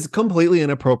 is completely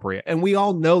inappropriate. And we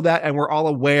all know that. And we're all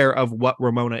aware of what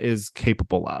Ramona is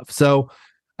capable of. So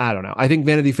I don't know. I think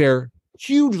Vanity Fair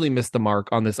hugely missed the mark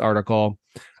on this article.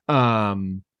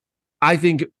 I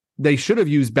think they should have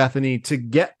used Bethany to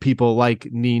get people like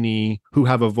Nene who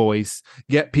have a voice,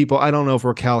 get people. I don't know if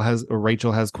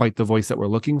Rachel has quite the voice that we're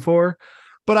looking for.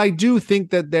 But I do think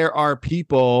that there are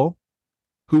people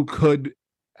who could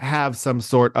have some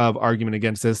sort of argument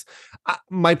against this.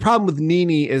 My problem with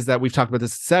Nene is that we've talked about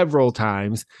this several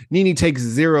times. Nene takes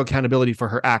zero accountability for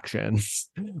her actions,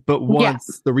 but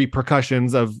wants the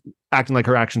repercussions of acting like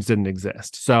her actions didn't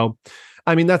exist. So,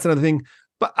 I mean, that's another thing.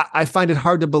 but I find it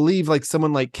hard to believe like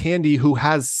someone like Candy, who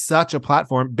has such a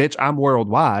platform, bitch, I'm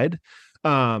worldwide,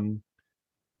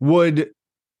 would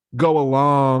go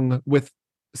along with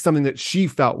something that she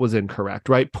felt was incorrect,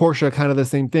 right? Portia, kind of the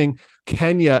same thing.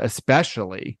 Kenya,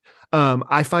 especially.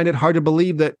 I find it hard to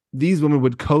believe that these women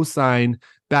would co-sign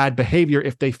bad behavior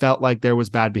if they felt like there was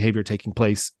bad behavior taking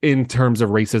place in terms of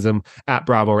racism at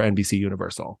Bravo or NBC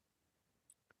Universal.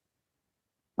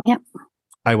 Yep.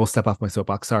 I will step off my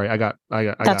soapbox. Sorry,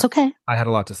 That's okay. I had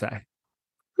a lot to say.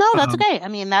 No, that's okay. I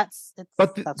mean, that's the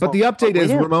update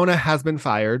is Ramona has been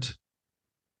fired.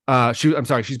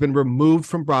 She's been removed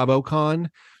from BravoCon.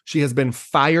 She has been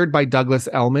fired by Douglas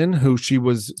Elliman, who she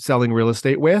was selling real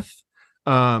estate with.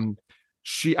 I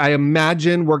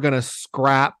imagine we're gonna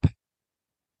scrap.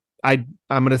 I'm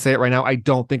gonna say it right now. I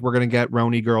don't think we're gonna get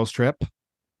Roni girls trip.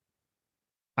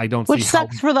 I don't which see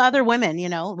sucks for the other women,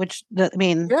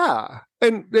 yeah,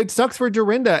 and it sucks for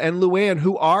Dorinda and Luann,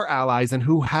 who are allies and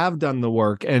who have done the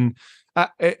work, and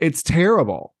it's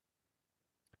terrible.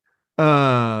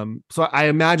 So I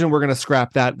imagine we're going to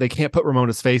scrap that. They can't put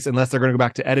Ramona's face unless they're going to go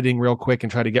back to editing real quick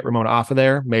and try to get Ramona off of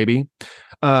there. Maybe.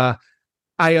 I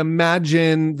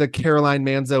imagine the Caroline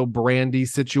Manzo Brandy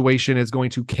situation is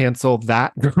going to cancel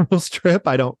that girls trip.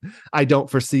 I don't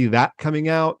foresee that coming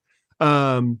out.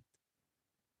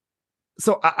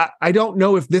 So I don't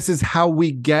know if this is how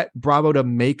we get Bravo to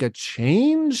make a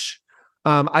change.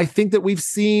 I think that we've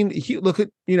seen, look at,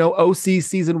 OC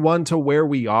season 1 to where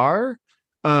we are.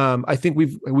 I think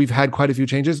we've had quite a few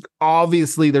changes.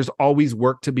 Obviously, there's always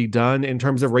work to be done in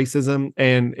terms of racism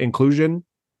and inclusion.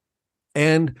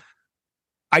 And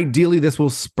ideally, this will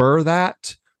spur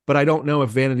that. But I don't know if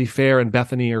Vanity Fair and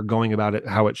Bethany are going about it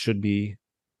how it should be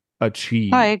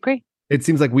achieved. I agree. It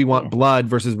seems like we want blood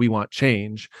versus we want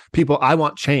change. I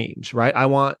want change, right? I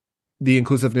want the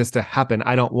inclusiveness to happen.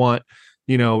 I don't want,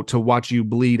 to watch you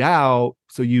bleed out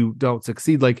so you don't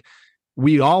succeed. Like,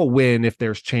 we all win if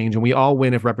there's change, and we all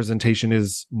win if representation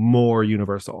is more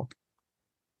universal.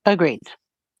 Agreed.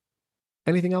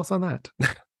 Anything else on that?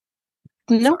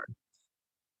 No.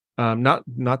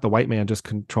 Not the white man just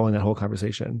controlling that whole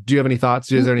conversation. Do you have any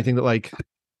thoughts? Is there anything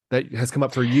that has come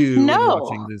up for you? No,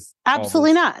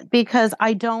 absolutely not. Because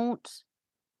I don't,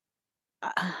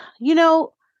 when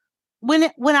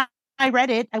I read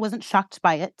it, I wasn't shocked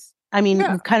by it. I mean,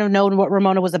 we've kind of known what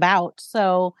Ramona was about.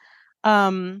 So,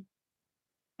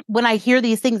 when I hear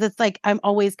these things, it's like, I'm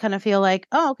always kind of feel like,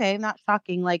 oh, okay, not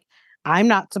shocking. Like, I'm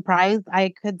not surprised.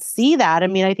 I could see that. I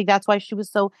mean, I think that's why she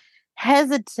was so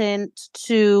hesitant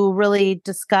to really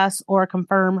discuss or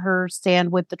confirm her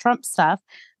stand with the Trump stuff,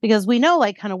 because we know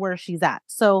like kind of where she's at.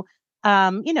 So,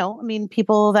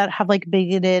 people that have like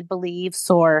bigoted beliefs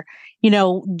or,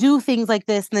 do things like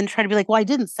this and then try to be like, well, I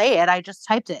didn't say it. I just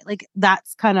typed it. Like,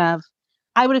 that's kind of,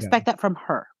 I would expect that from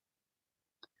her.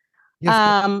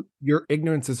 Yes, your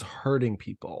ignorance is hurting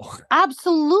people.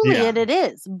 Absolutely, and it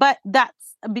is. But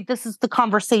this is the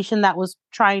conversation that was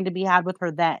trying to be had with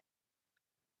her then.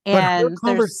 And her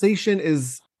conversation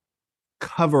is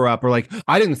cover up, or like,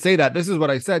 I didn't say that. This is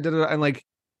what I said. And like,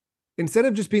 instead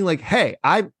of just being like, hey,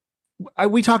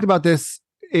 we talked about this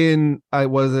when I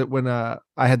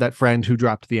had that friend who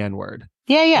dropped the N-word.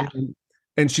 Yeah.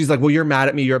 And she's like, well, you're mad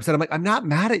at me. You're upset. I'm like, I'm not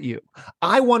mad at you.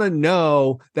 I want to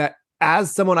know that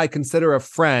as someone I consider a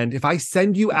friend, if I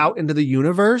send you out into the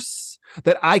universe,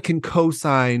 that I can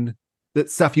co-sign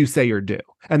that stuff you say or do.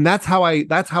 And that's how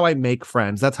I make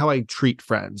friends. That's how I treat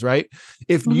friends, right?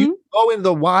 If you go in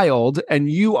the wild and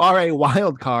you are a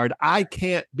wild card, I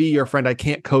can't be your friend. I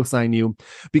can't co-sign you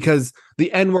because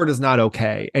the N-word is not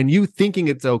okay. And you thinking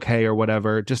it's okay or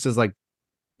whatever, just is like,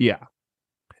 yeah.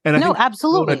 And I think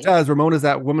absolutely. Ramona's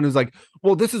that woman who's like,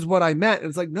 well, this is what I meant. And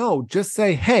it's like, no, just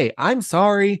say, hey, I'm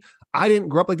sorry. I didn't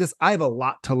grow up like this. I have a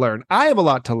lot to learn. I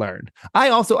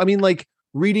also, like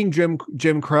reading Jim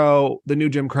Crow, the new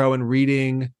Jim Crow, and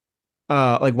reading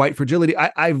like White Fragility,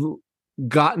 I've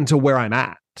gotten to where I'm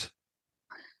at.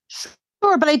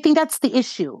 Sure, but I think that's the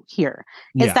issue here,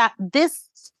 is that this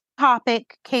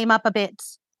topic came up a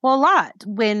lot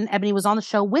when Ebony was on the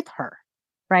show with her.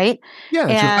 Right.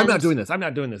 Yeah. I'm not doing this.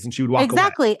 And she would walk away.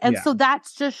 Exactly. And so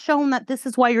that's just shown that this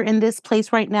is why you're in this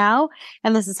place right now.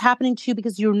 And this is happening to you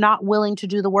because you're not willing to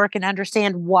do the work and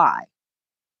understand why.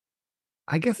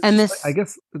 I guess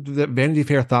that Vanity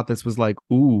Fair thought this was like,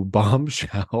 ooh,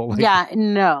 bombshell.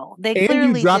 No. They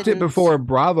clearly dropped it before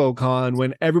BravoCon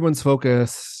when everyone's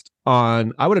focused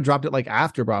on. I would have dropped it like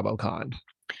after BravoCon.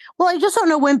 Well, I just don't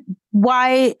know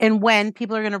why and when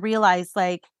people are going to realize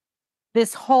like,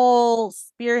 this whole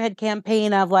spearhead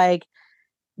campaign of like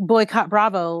boycott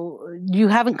Bravo, you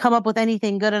haven't come up with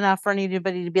anything good enough for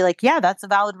anybody to be like, yeah, that's a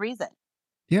valid reason.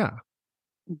 Yeah.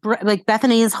 Like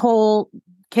Bethany's whole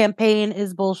campaign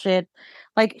is bullshit.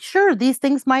 Like, sure, these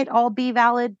things might all be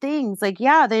valid things. Like,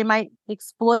 yeah, they might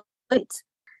exploit,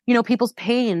 people's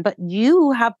pain, but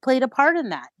you have played a part in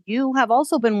that. You have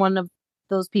also been one of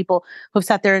those people who've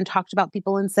sat there and talked about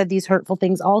people and said these hurtful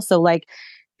things also. Like,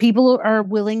 people are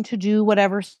willing to do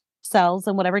whatever sells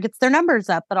and whatever gets their numbers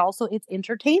up, but also it's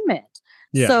entertainment.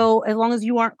 Yeah. So as long as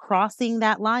you aren't crossing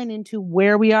that line into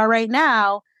where we are right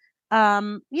now,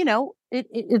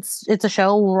 it's a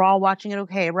show. We're all watching it.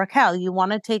 Okay, Raquel, you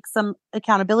want to take some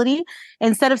accountability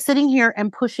instead of sitting here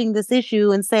and pushing this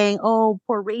issue and saying, "Oh,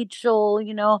 poor Rachel,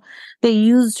 they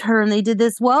used her and they did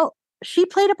this." Well, she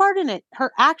played a part in it.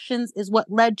 Her actions is what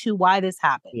led to why this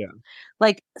happened. Yeah.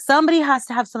 Like, somebody has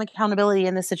to have some accountability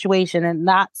in this situation, and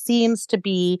that seems to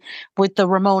be with the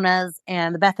Ramonas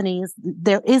and the Bethanys.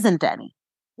 There isn't any.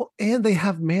 Well, and they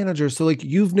have managers, so like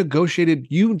you've negotiated.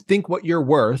 You think what you're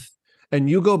worth. And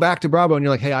you go back to Bravo and you're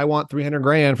like, hey, I want 300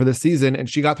 grand for this season. And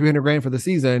she got 300 grand for the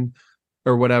season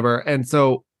or whatever. And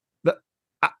so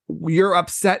you're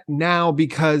upset now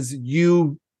because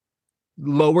you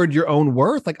lowered your own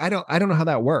worth. Like, I don't know how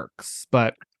that works,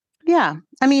 but yeah,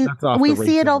 I mean, we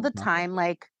see it all the time.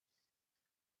 Like,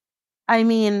 I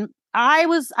mean, I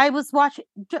was watching,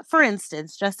 for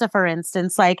instance,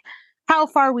 like how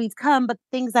far we've come, but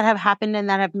things that have happened and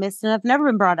that have missed and have never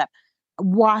been brought up.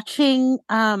 Watching,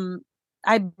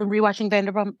 I've been rewatching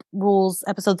Vanderpump Rules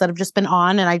episodes that have just been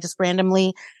on, and I just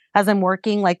randomly, as I'm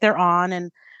working, like they're on, and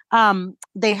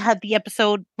they had the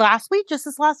episode just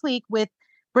this last week, with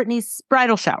Brittany's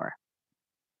bridal shower.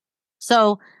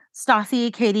 So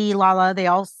Stassi, Katie, Lala, they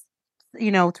all,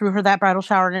 threw her that bridal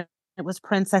shower, and it was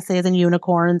princesses and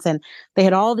unicorns, and they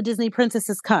had all the Disney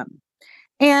princesses come.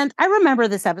 And I remember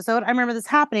this episode. I remember this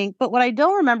happening, but what I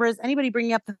don't remember is anybody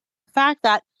bringing up the fact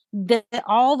that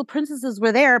all the princesses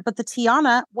were there, but the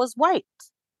Tiana was white.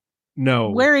 No.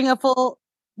 Wearing a full,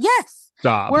 yes.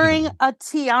 Stop. Wearing a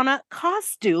Tiana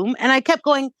costume. And I kept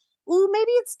going, ooh,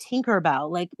 maybe it's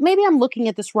Tinkerbell. Like, maybe I'm looking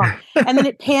at this wrong. And then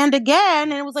it panned again,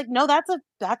 and it was like, no, that's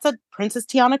a Princess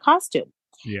Tiana costume.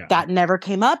 Yeah. That never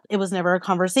came up. It was never a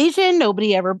conversation.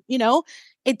 Nobody ever,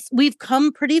 we've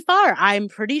come pretty far. I'm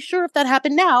pretty sure if that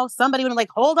happened now, somebody would have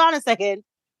like, hold on a second.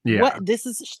 Yeah.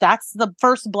 That's the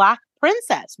first Black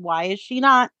princess. Why is she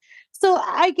not? So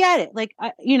I get it. Like,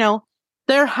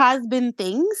 there has been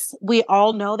things. We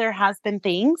all know there has been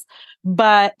things,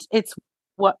 but it's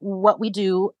what we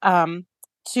do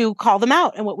to call them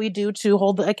out, and what we do to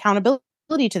hold the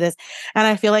accountability to this. And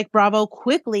I feel like Bravo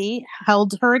quickly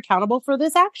held her accountable for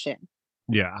this action.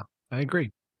 Yeah, I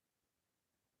agree.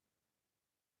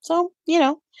 So,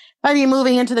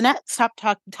 moving into the next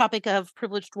topic of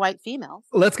privileged white females.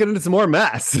 Let's get into some more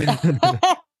mess.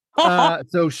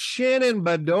 So Shannon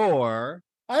Beador,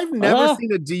 I've never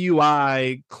seen a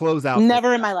DUI close out.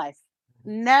 Never in my life.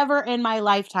 Never in my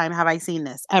lifetime have I seen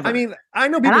this ever. I mean, I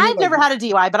know people. And I've never had a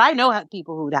DUI, but I know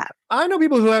people who have. I know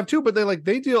people who have too, but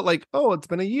they deal like, oh, it's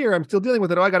been a year. I'm still dealing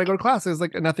with it. Oh, I got to go to classes.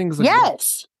 Like, nothing's. Like,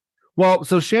 yes. Well,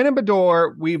 so Shannon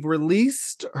Beador, we've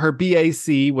released her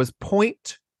BAC was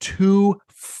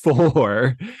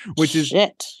 0.24, which is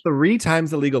 3 times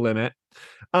the legal limit.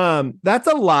 That's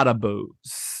a lot of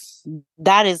booze.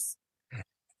 That is.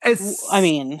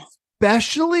 Especially,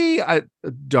 I'm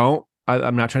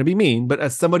not trying to be mean, but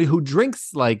as somebody who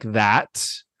drinks like that,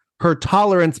 her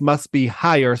tolerance must be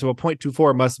higher. So a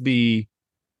 0.24 must be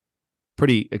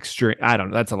pretty extreme. I don't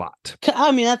know. That's a lot.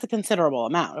 I mean, that's a considerable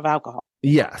amount of alcohol.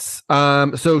 Yes.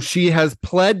 So she has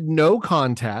pled no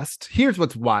contest. Here's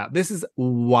what's wild. This is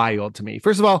wild to me.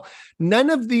 First of all, none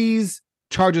of these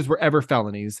charges were ever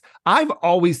felonies. I've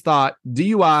always thought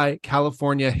DUI,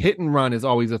 California, hit and run is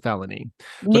always a felony.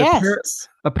 But yes.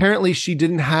 Apparently she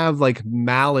didn't have like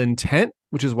malintent,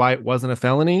 which is why it wasn't a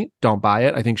felony. Don't buy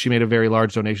it. I think she made a very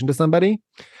large donation to somebody.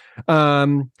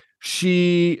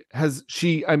 She's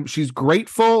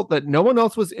grateful that no one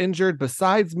else was injured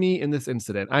besides me in this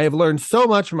incident. I have learned so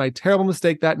much from my terrible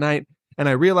mistake that night, and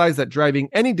I realized that driving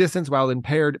any distance while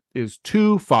impaired is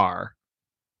too far.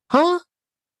 Huh?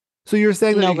 So you're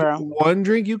saying that one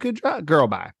drink you could drive? Girl,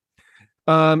 bye.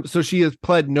 So she has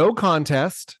pled no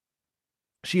contest.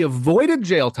 She avoided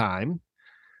jail time,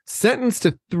 sentenced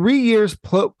to 3 years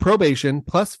probation,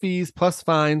 plus fees, plus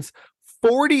fines,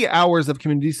 40 hours of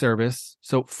community service.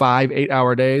 So 5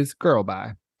 8-hour days. Girl,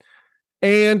 bye.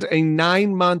 And a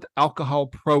 9-month alcohol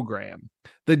program.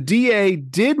 The DA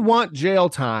did want jail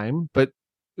time, but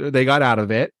they got out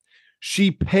of it. She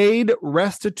paid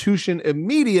restitution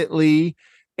immediately,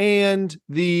 and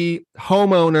the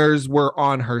homeowners were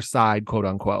on her side, quote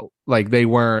unquote. Like, they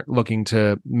weren't looking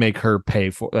to make her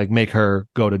pay for, like, make her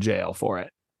go to jail for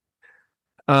it.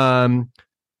 Shannon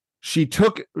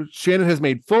has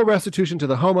made full restitution to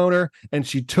the homeowner, and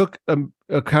she took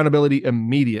accountability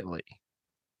immediately.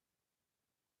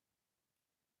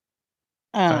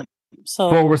 She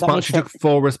took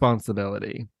full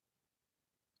responsibility.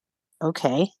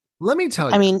 Okay. Let me tell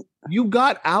you. I mean, you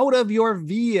got out of your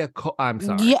vehicle. I'm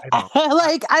sorry. Yeah,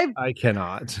 I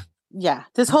cannot. Yeah,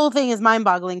 this whole thing is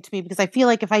mind-boggling to me because I feel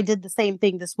like if I did the same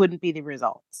thing, this wouldn't be the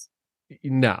results.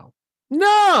 No.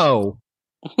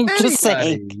 Just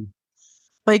saying.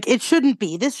 Like, it shouldn't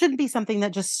be. This shouldn't be something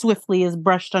that just swiftly is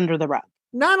brushed under the rug.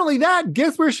 Not only that,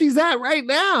 guess where she's at right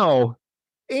now?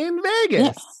 In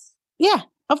Vegas. Yeah,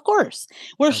 of course.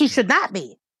 Where she should not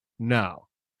be. No.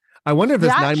 I wonder if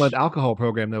this 9-month alcohol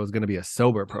program that was going to be a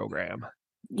sober program.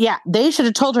 Yeah, they should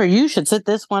have told her, you should sit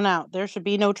this one out. There should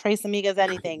be no Trace Amigas,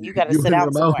 anything. You got to sit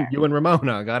down somewhere. You and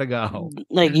Ramona got to go.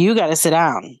 Like, you got to sit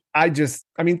down.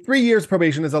 3 years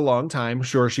probation is a long time.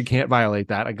 Sure, she can't violate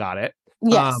that. I got it.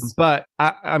 Yes. But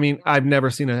I've never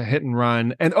seen a hit and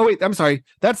run. And oh, wait, I'm sorry.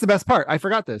 That's the best part. I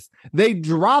forgot this. They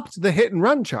dropped the hit and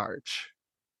run charge.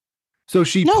 So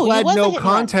she pled no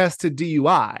contest to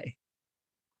DUI.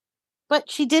 But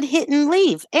she did hit and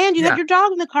leave. And you had your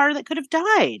dog in the car that could have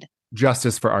died.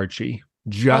 Justice for Archie.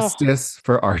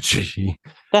 For Archie.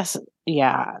 This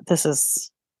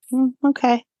is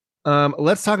okay.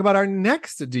 Let's talk about our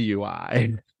next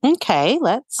DUI. Okay,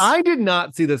 I did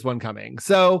not see this one coming.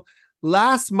 So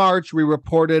last March, we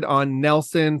reported on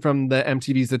Nelson from the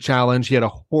MTV's The Challenge. He had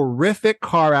a horrific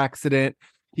car accident.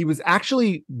 He was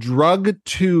actually drugged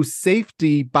to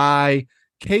safety by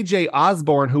KJ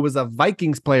Osborne, who was a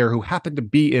Vikings player who happened to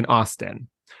be in Austin.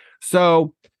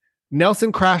 So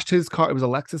Nelson crashed his car. It was a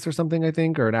Lexus or something, I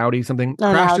think, or an Audi something.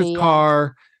 His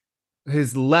car.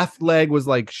 His left leg was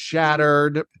like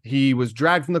shattered. He was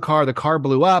dragged from the car. The car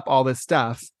blew up, all this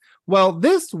stuff. Well,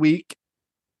 this week,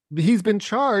 he's been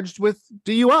charged with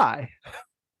DUI.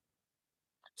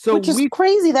 Which is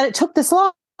crazy that it took this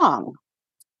long.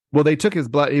 Well, they took his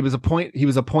blood. He was a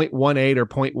 0.18 or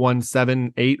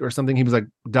 0.178 or something. He was like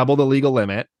double the legal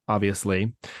limit,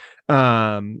 obviously.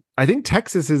 I think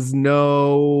Texas is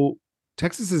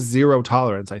zero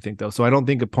tolerance, I think, though. So I don't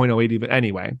think a 0.08 even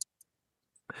anyway.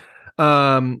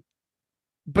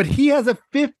 But he has a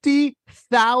 $50,000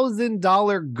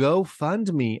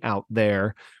 GoFundMe out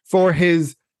there for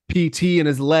his PT and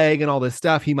his leg and all this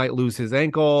stuff. He might lose his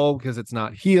ankle because it's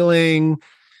not healing.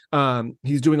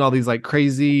 He's doing all these like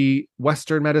crazy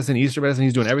Western medicine, Eastern medicine.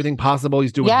 He's doing everything possible.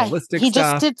 He's doing holistic stuff. He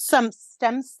just did some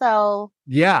stem cell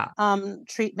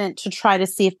treatment to try to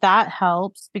see if that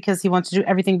helps because he wants to do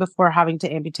everything before having to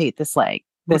amputate this leg.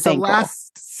 The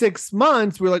last 6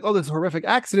 months, we're like, oh, this horrific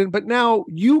accident. But now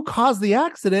you caused the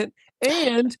accident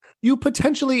and you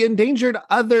potentially endangered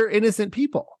other innocent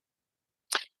people.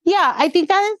 Yeah, I think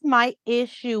that is my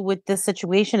issue with this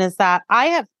situation is that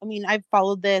I've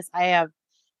followed this. I have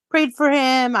prayed for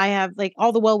him. I have like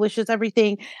all the well wishes,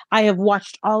 everything. I have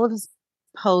watched all of his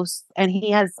posts and he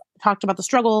has talked about the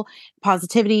struggle,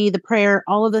 positivity, the prayer,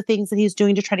 all of the things that he's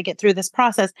doing to try to get through this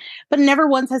process. But never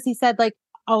once has he said like,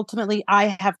 ultimately,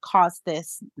 I have caused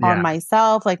this on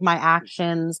myself, like my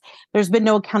actions. There's been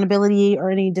no accountability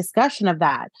or any discussion of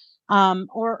that,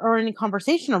 or any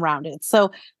conversation around it.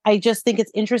 So I just think it's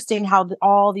interesting how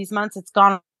all these months it's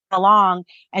gone along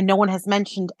and no one has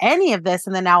mentioned any of this.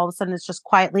 And then now all of a sudden it's just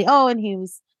quietly, and he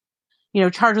was,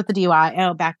 charged with the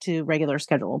DUI, back to regular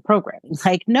scheduled programming.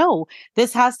 Like, no,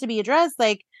 this has to be addressed.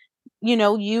 Like,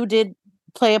 you did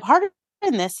play a part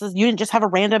in this. You didn't just have a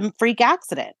random freak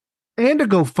accident. And a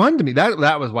GoFundMe.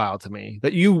 That was wild to me.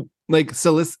 That you like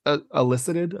solicited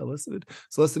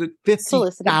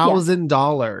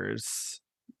 $50,000.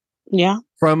 Yeah.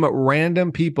 From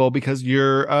random people because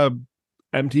you're a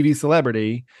MTV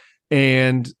celebrity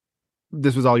and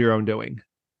this was all your own doing.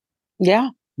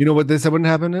 Yeah. You know what this wouldn't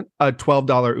happen? A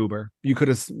 $12 Uber. You could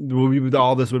have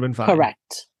all this would have been fine.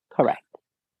 Correct.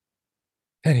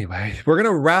 Anyway, we're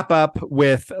going to wrap up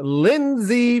with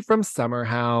Lindsay from Summer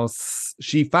House.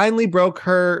 She finally broke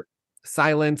her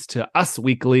silence to Us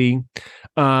Weekly.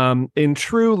 In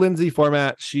true Lindsay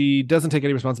format, she doesn't take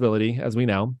any responsibility, as we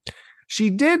know.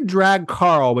 She did drag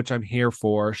Carl, which I'm here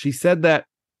for. She said that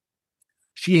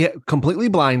she completely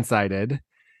blindsided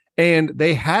and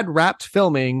they had wrapped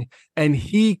filming and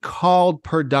he called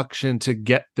production to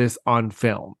get this on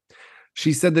film.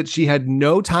 She said that she had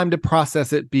no time to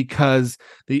process it because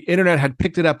the internet had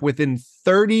picked it up within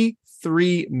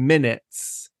 33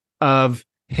 minutes of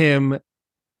him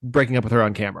breaking up with her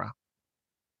on camera.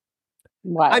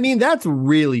 Wow. I mean, that's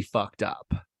really fucked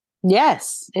up.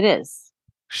 Yes, it is.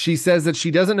 She says that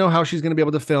she doesn't know how she's going to be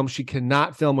able to film. She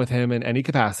cannot film with him in any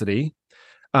capacity.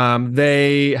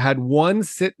 They had one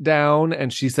sit down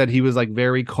and she said he was like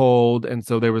very cold. And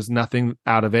so there was nothing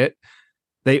out of it.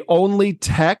 They only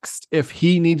text if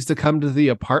he needs to come to the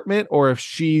apartment or if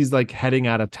she's like heading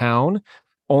out of town,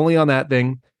 only on that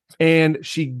thing. And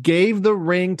she gave the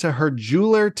ring to her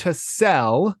jeweler to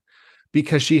sell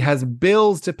because she has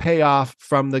bills to pay off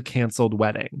from the canceled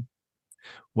wedding.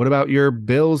 What about your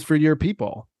bills for your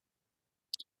people?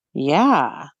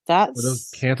 Yeah, For those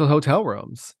canceled hotel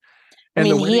rooms. And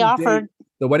I mean, he offered.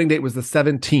 The wedding date was the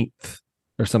 17th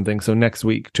or something. So next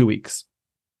week, 2 weeks.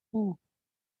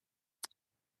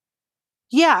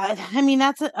 Yeah, I mean,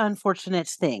 that's an unfortunate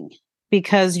thing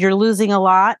because you're losing a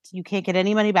lot. You can't get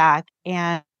any money back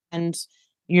and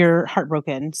you're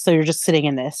heartbroken. So you're just sitting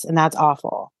in this and that's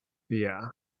awful. Yeah.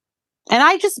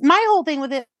 And my whole thing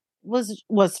with it was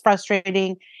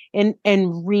frustrating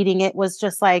and reading it was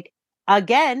just like,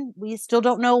 again, we still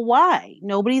don't know why.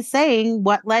 Nobody's saying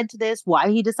what led to this, why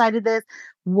he decided this,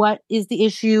 what is the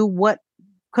issue, what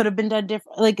could have been done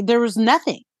different. Like there was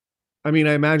nothing. I mean,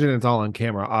 I imagine it's all on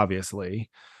camera, obviously.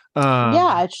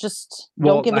 Yeah, it's just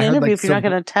don't give an interview if you're not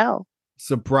going to tell.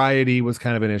 Sobriety was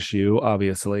kind of an issue,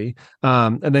 obviously.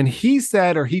 And then he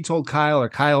said, or he told Kyle, or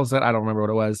Kyle said, I don't remember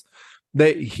what it was,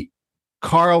 that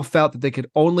Carl felt that they could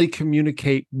only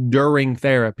communicate during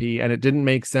therapy, and it didn't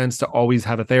make sense to always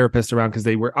have a therapist around because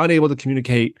they were unable to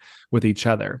communicate with each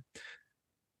other.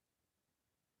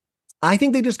 I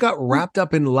think they just got wrapped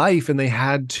up in life and they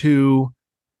had to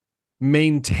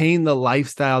maintain the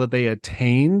lifestyle that they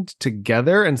attained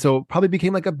together. And so it probably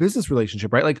became like a business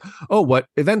relationship, right? Like, oh, what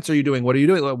events are you doing? What are you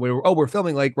doing? We're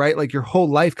filming, like, right? Like your whole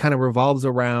life kind of revolves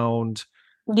around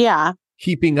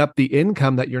keeping up the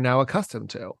income that you're now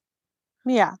accustomed to.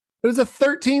 Yeah. It was a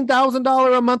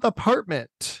 $13,000 a month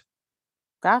apartment.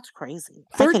 That's crazy.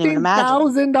 I can't even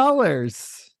imagine.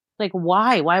 $13,000. Like,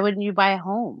 why? Why wouldn't you buy a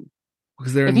home?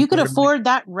 Because if you could afford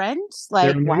that rent,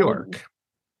 like New York.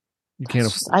 You can't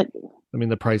afford. I mean,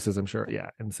 the prices, I'm sure. Yeah,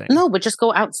 insane. No, but just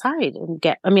go outside and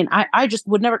get. I mean, I just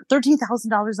would never.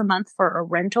 $13,000 a month for a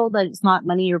rental that it's not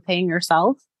money you're paying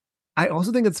yourself. I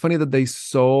also think it's funny that they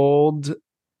sold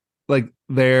like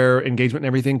their engagement and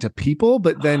everything to people,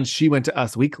 but then she went to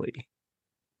Us Weekly.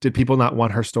 Did people not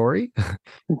want her story?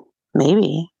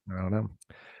 Maybe. I don't know.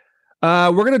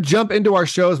 We're going to jump into our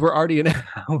shows. We're already an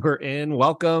hour in.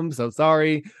 Welcome. So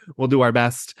sorry. We'll do our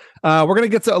best. We're going to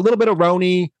get to a little bit of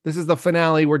Roni. This is the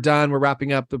finale. We're done. We're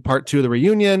wrapping up the part 2 of the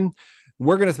reunion.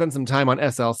 We're going to spend some time on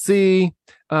SLC.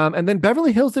 And then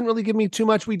Beverly Hills didn't really give me too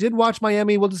much. We did watch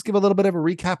Miami. We'll just give a little bit of a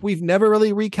recap. We've never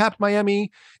really recapped Miami.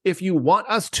 If you want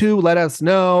us to, let us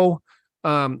know.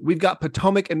 We've got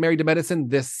Potomac and Married to Medicine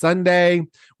this Sunday.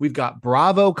 We've got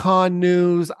BravoCon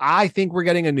news. I think we're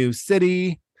getting a new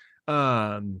city.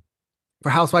 For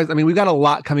Housewives, I mean, we've got a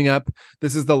lot coming up.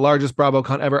 This is the largest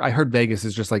BravoCon ever. I heard Vegas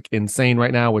is just like insane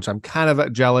right now, which I'm kind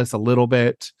of jealous a little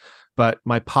bit, but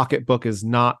my pocketbook is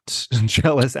not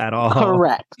jealous at all.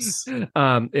 Correct.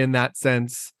 In that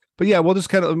sense. But yeah, we'll just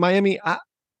kind of Miami.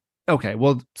 Okay.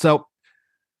 Well, so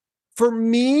for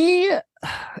me,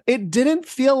 it didn't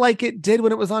feel like it did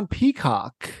when it was on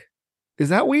Peacock. Is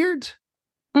that weird?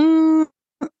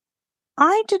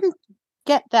 I didn't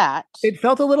get that. It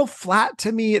felt a little flat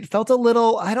to me. It felt a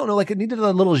little, I don't know, like it needed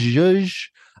a little zhuzh.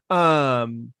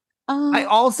 I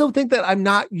also think that I'm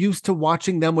not used to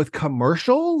watching them with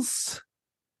commercials.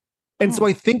 And so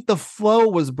I think the flow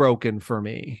was broken for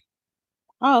me.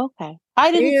 Oh, okay.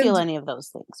 I didn't feel any of those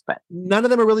things, but none of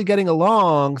them are really getting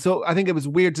along. So I think it was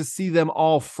weird to see them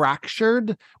all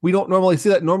fractured. We don't normally see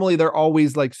that. Normally they're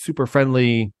always like super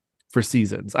friendly for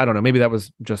seasons. I don't know. Maybe that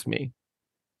was just me.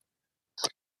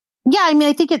 Yeah, I mean,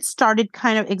 I think it started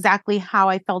kind of exactly how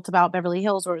I felt about Beverly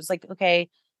Hills, where it was like, okay,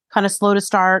 kind of slow to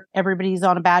start. Everybody's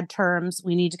on bad terms.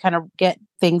 We need to kind of get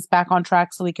things back on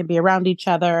track so we can be around each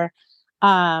other.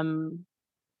 So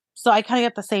I kind of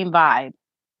get the same vibe.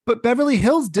 But Beverly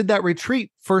Hills did that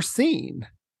retreat first scene.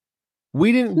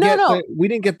 We didn't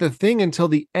get the thing until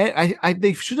the end.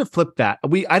 They should have flipped that.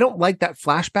 I don't like that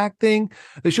flashback thing.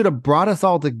 They should have brought us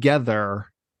all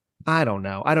together. I don't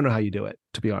know. I don't know how you do it,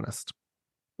 to be honest.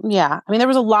 Yeah. I mean, there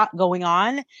was a lot going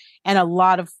on and a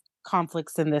lot of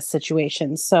conflicts in this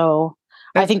situation. So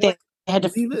I think they had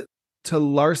to leave it to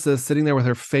Larsa sitting there with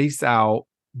her face out,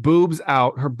 boobs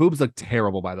out. Her boobs look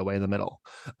terrible, by the way, in the middle.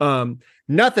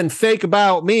 Nothing fake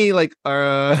about me. Like,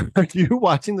 are you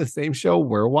watching the same show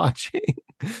we're watching?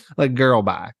 Like, girl,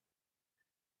 bye.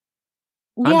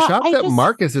 Yeah, I'm shocked that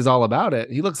Marcus is all about it.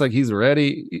 He looks like he's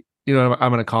ready. You know, I'm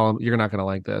going to call him. You're not going to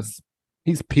like this.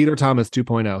 He's Peter Thomas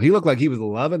 2.0. He looked like he was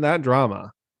loving that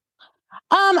drama.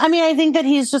 I mean, I think that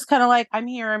he's just kind of like, I'm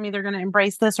here. I'm either going to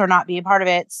embrace this or not be a part of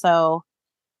it. So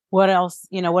what else,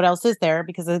 what else is there?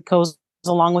 Because it goes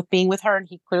along with being with her, and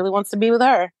he clearly wants to be with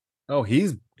her. Oh,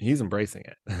 he's embracing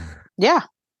it. Yeah.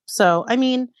 So, I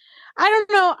mean, I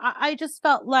don't know. I just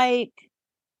felt like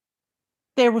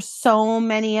there were so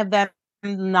many of them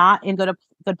not in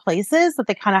good places that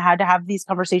they kind of had to have these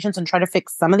conversations and try to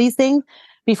fix some of these things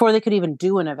before they could even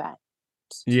do an event.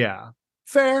 Yeah.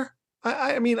 Fair.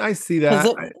 I mean, I see that.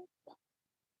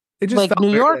 It just like felt New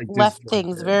very, York like, left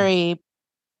things very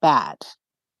bad.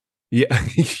 Yeah.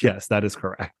 Yes, that is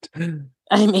correct.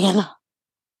 I mean,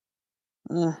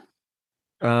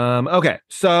 okay,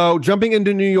 so jumping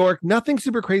into New York, nothing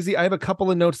super crazy. I have a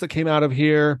couple of notes that came out of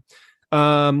here.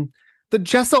 The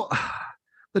Jessel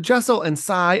and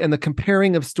Sai and the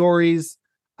comparing of stories.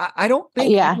 I don't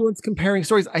think anyone's comparing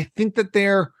stories. I think that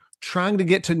they're trying to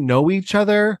get to know each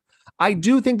other. I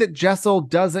do think that Jessel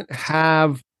doesn't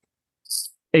have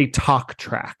a talk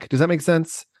track. Does that make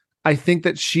sense? I think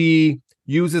that she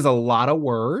uses a lot of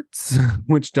words,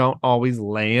 which don't always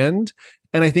land.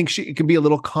 And I think it can be a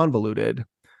little convoluted.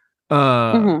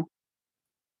 I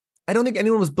don't think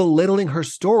anyone was belittling her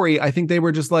story. I think they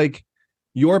were just like,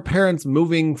 your parents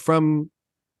moving from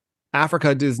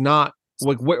Africa does not,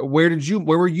 like, where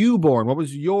were you born? What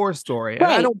was your story? And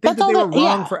I don't think that they were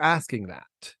wrong for asking that.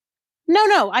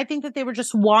 No. I think that they were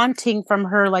just wanting from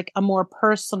her like a more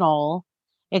personal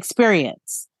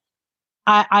experience.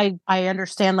 I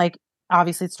understand, like,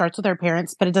 obviously it starts with our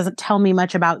parents, but it doesn't tell me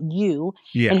much about you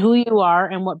and who you are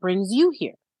and what brings you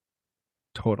here.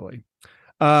 Totally.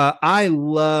 I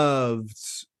loved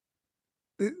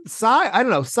Sai. I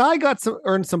don't know. Sai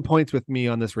earned some points with me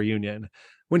on this reunion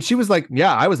when she was like,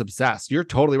 yeah, I was obsessed. You're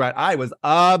totally right. I was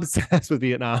obsessed with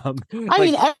Vietnam. I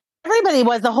mean, everybody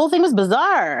was. The whole thing was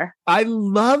bizarre. I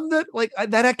love that. Like,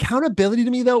 that accountability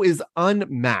to me, though, is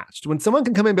unmatched. When someone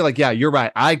can come in and be like, yeah, you're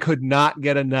right. I could not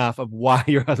get enough of why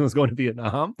your husband was going to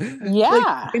Vietnam. Yeah.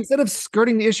 Like, instead of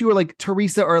skirting the issue, or like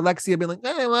Teresa or Alexia being like,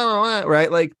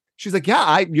 right? Like, she's like,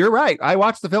 yeah, you're right. I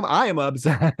watched the film. I am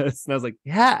obsessed. And I was like,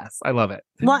 yes, I love it.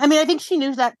 Well, I mean, I think she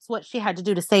knew that's what she had to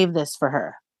do to save this for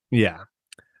her. Yeah.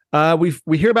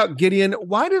 We hear about Gideon.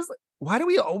 Why do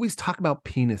we always talk about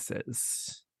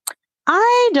penises?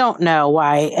 I don't know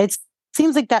why. It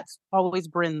seems like that's always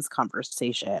Bryn's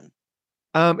conversation.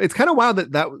 It's kind of wild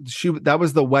that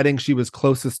was the wedding she was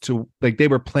closest to. Like, they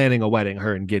were planning a wedding,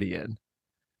 her and Gideon.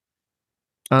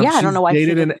 I don't know why.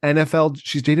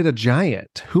 She's dated a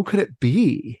giant. Who could it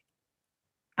be?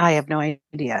 I have no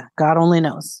idea. God only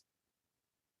knows.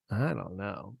 I don't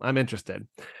know. I'm interested.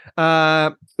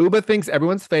 Uba thinks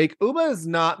everyone's fake. Uba is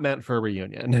not meant for a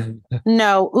reunion.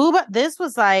 No, Uba, this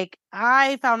was like,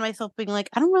 I found myself being like,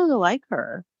 I don't really like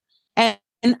her. And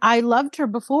I loved her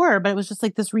before, but it was just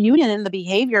like this reunion and the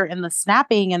behavior and the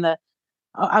snapping and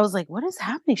I was like, what is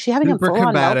happening? Is she having a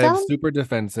full-on meltdown? Super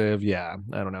defensive. Yeah,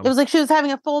 I don't know. It was like she was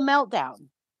having a full meltdown.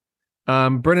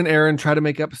 Bryn and Aaron try to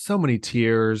make up so many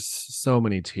tears.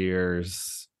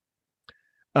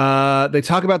 They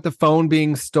talk about the phone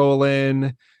being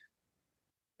stolen.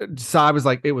 Sai was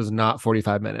like, it was not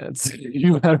 45 minutes.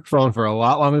 You had a phone for a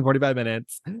lot longer than 45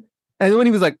 minutes. And when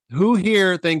he was like, who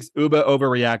here thinks Uba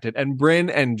overreacted? And Bryn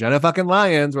and Jenna fucking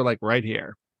Lyons were like, right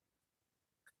here.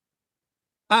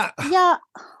 Yeah.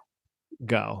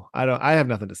 Go. I have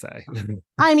nothing to say.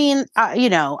 I mean,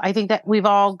 I think that we've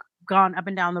all gone up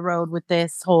and down the road with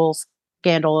this whole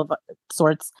scandal of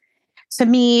sorts. To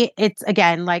me, it's,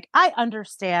 again, like, I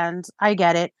understand, I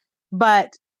get it,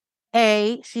 but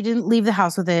she didn't leave the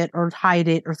house with it or hide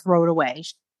it or throw it away.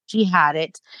 She had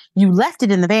it. You left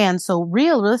it in the van. So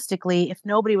realistically, if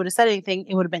nobody would have said anything,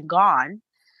 it would have been gone.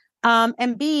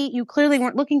 And B, you clearly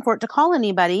weren't looking for it to call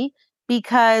anybody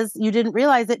because you didn't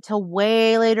realize it till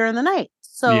way later in the night.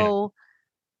 So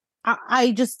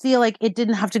I just feel like it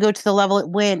didn't have to go to the level it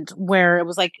went, where it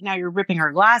was like, now you're ripping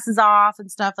her glasses off and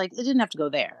stuff. Like, it didn't have to go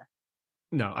there.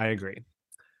 No, I agree.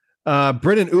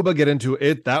 Bryn and Uba get into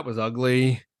it. That was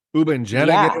ugly. Uba and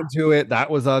Jenna get into it. That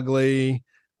was ugly.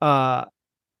 Uba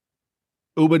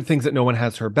thinks that no one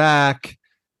has her back.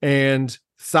 And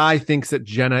Sai thinks that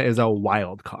Jenna is a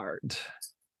wild card.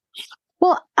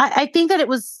 Well, I think that it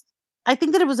was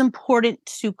important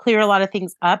to clear a lot of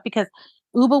things up, because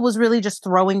Uba was really just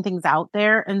throwing things out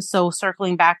there. And so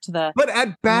circling back to but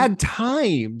at bad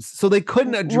times. So they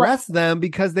couldn't address them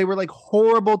because they were like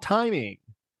horrible timing.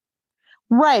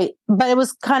 Right. But it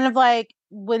was kind of like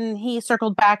when he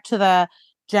circled back to the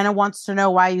Jenna wants to know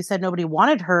why you said nobody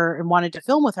wanted her and wanted to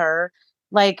film with her.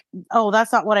 Like, oh,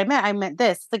 that's not what I meant. I meant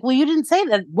this. Like, well, you didn't say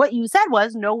that. What you said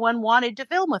was no one wanted to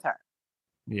film with her.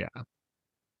 Yeah.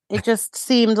 It just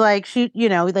seemed like she,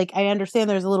 like, I understand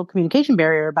there's a little communication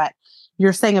barrier, but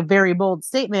you're saying a very bold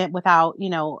statement without,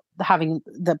 having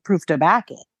the proof to back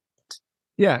it.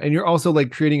 Yeah, and you're also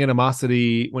like creating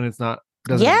animosity when it's not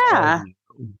doesn't Yeah. involve you.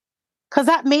 Because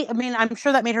I'm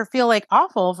sure that made her feel like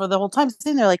awful for the whole time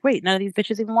sitting there like, wait, none of these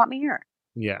bitches even want me here.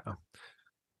 Yeah.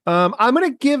 I'm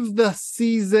gonna give the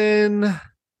season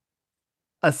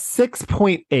a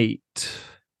 6.8.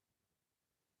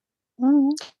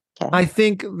 Okay. I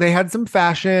think they had some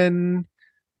fashion.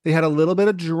 They had a little bit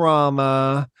of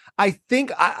drama. I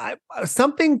think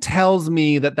something tells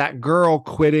me that girl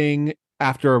quitting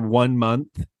after 1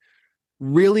 month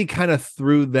really kind of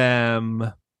threw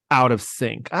them out of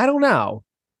sync. I don't know.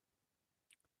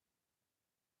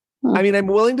 I mean, I'm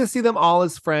willing to see them all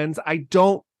as friends. I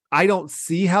don't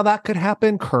see how that could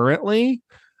happen currently.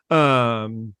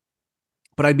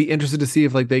 But I'd be interested to see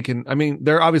if like they can. I mean,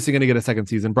 they're obviously going to get a second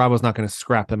season. Bravo's not going to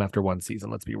scrap them after one season.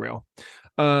 Let's be real.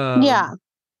 Yeah.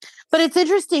 But it's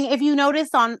interesting if you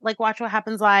notice on like Watch What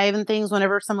Happens Live and things,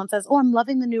 whenever someone says, "Oh, I'm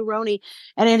loving the new Roni,"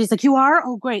 and Andy's like, "You are?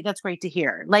 Oh, great. That's great to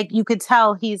hear." Like you could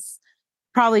tell he's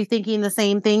probably thinking the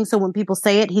same thing. So when people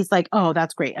say it, he's like, "Oh,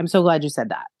 that's great. I'm so glad you said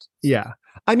that." Yeah.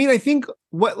 I mean, I think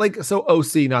so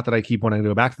OC, not that I keep wanting to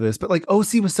go back to this, but like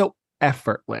OC was so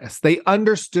effortless. They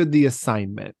understood the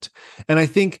assignment. And I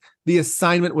think the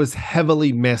assignment was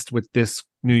heavily missed with this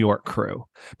New York crew.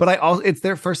 But it's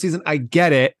their first season. I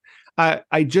get it.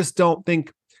 I just don't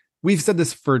think we've said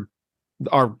this for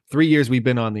our 3 years we've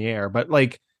been on the air, but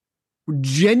like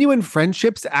genuine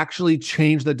friendships actually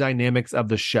change the dynamics of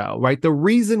the show, right? The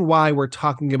reason why we're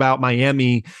talking about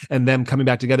Miami and them coming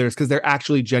back together is because they're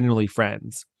actually genuinely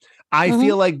friends. I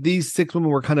feel like these 6 women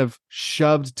were kind of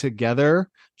shoved together.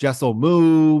 Jessel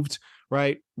moved,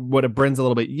 right? Bryn's a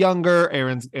little bit younger.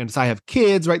 Aaron and Sai have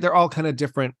kids, right? They're all kind of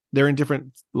different. They're in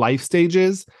different life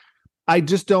stages. I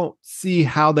just don't see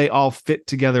how they all fit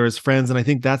together as friends. And I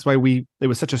think that's why it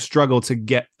was such a struggle to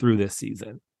get through this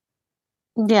season.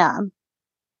 Yeah.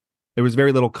 There was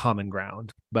very little common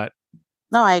ground, but.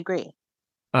 No, I agree.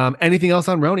 Anything else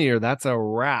on Roni, or that's a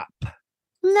wrap?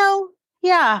 No.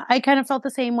 Yeah. I kind of felt the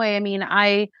same way. I mean,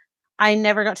 I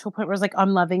never got to a point where I was like,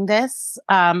 I'm loving this.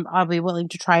 I'll be willing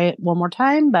to try it one more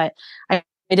time, but I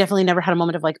definitely never had a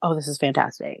moment of like, oh, this is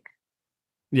fantastic.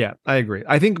 Yeah, I agree.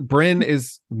 I think Bryn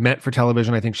is meant for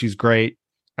television. I think she's great.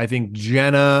 I think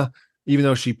Jenna, even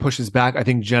though she pushes back, I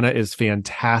think Jenna is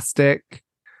fantastic.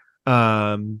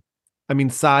 I mean,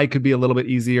 Sai could be a little bit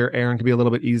easier. Aaron could be a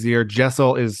little bit easier.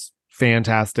 Jessel is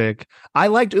fantastic. I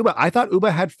liked Uba. I thought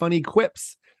Uba had funny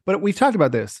quips, but we've talked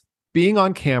about this. Being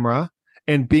on camera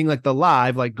and being like the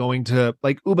live, like going to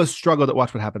like Uba struggled at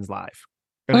Watch What Happens Live.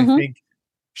 And I think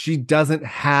she doesn't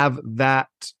have that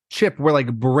chip where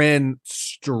like Bryn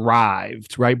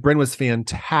strived, right? Bryn was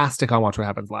fantastic on Watch What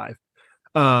Happens Live.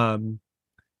 And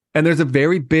there's a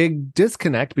very big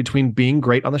disconnect between being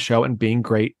great on the show and being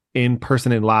great in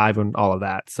person and live and all of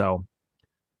that. So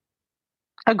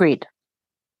agreed.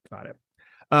 Got it.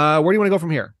 Where do you want to go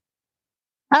from here?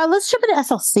 Let's jump into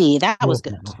SLC. That was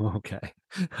good.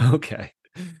 Okay.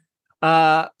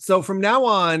 So from now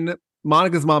on,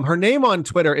 Monica's mom, her name on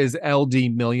Twitter is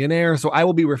LD Millionaire. So I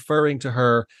will be referring to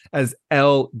her as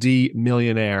LD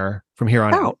Millionaire from here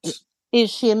on out. Is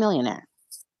she a millionaire?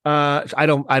 I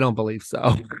don't believe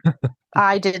so.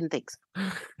 I didn't think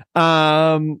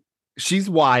so. She's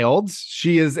wild.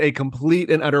 She is a complete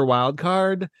and utter wild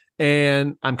card,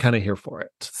 and I'm kind of here for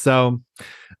it. So,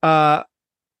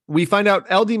 we find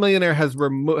out LD Millionaire has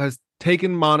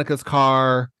taken Monica's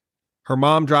car. Her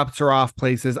mom drops her off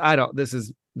places. This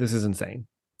is insane.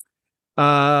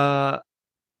 Yeah,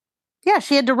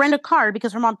 she had to rent a car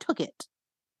because her mom took it.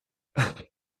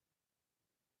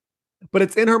 But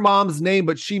it's in her mom's name,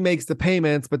 but she makes the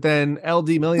payments. But then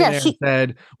LD Millionaire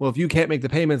said, well, if you can't make the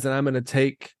payments, then I'm going to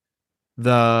take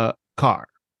the car.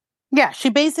 Yeah, she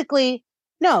basically,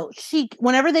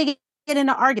 whenever they get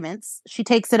into arguments, she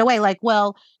takes it away. Like,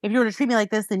 well, if you were to treat me like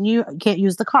this, then you can't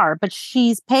use the car. But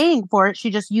she's paying for it.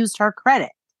 She just used her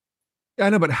credit. I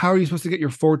know, but how are you supposed to get your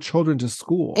 4 children to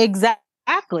school?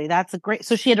 Exactly. That's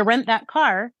so she had to rent that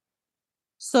car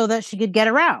so that she could get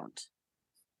around.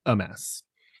 A mess.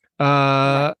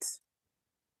 Right.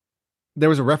 There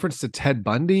was a reference to Ted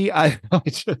Bundy.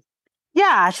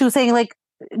 Yeah, she was saying like,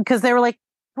 because they were like,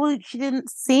 well, she didn't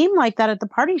seem like that at the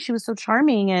party. She was so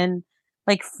charming and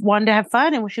like wanted to have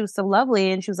fun, and she was so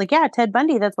lovely. And she was like, yeah, Ted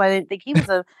Bundy. That's why they think he was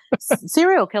a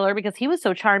serial killer, because he was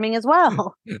so charming as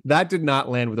well. That did not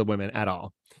land with the women at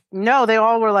all. No, they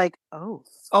all were like, oh.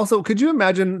 Also, could you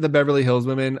imagine the Beverly Hills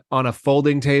women on a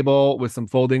folding table with some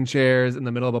folding chairs in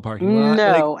the middle of a parking lot?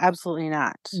 No, absolutely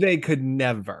not. They could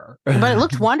never. But it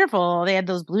looked wonderful. They had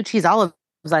those blue cheese olives.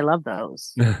 I love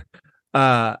those.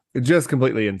 Just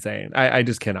completely insane. I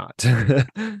just cannot.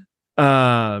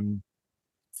 um,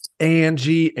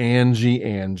 Angie.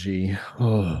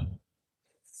 Oh.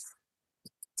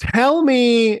 Tell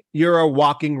me you're a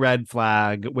walking red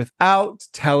flag without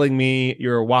telling me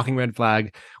you're a walking red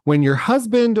flag when your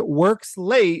husband works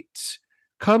late,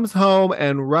 comes home,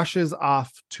 and rushes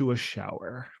off to a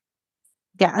shower.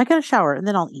 Yeah, I got a shower and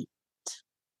then I'll eat.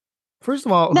 First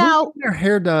of all, now, who's getting their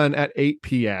hair done at 8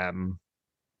 p.m.?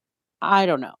 I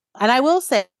don't know. And I will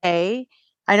say, I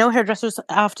know hairdressers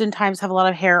oftentimes have a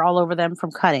lot of hair all over them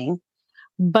from cutting,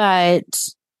 but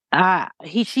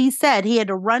she said he had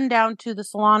to run down to the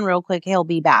salon real quick. He'll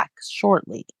be back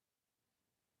shortly.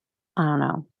 I don't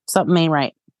know. Something ain't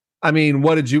right. I mean,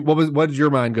 what did your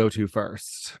mind go to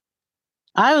first?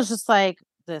 I was just like,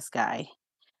 this guy.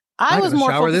 I was more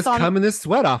shower focused this cum and this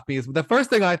sweat off me is the first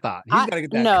thing I thought. He's got to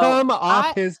get that cum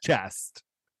off his chest.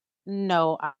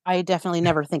 No, I definitely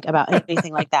never think about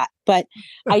anything like that. But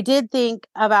I did think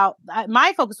about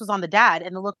my focus was on the dad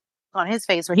and the look on his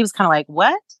face where he was kind of like,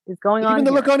 what is going on? Even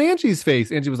the here? look on Angie's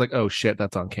face. Angie was like, oh shit,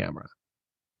 that's on camera.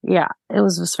 Yeah, it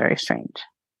was just very strange.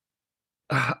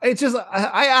 It's just,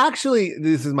 I actually,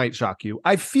 this might shock you.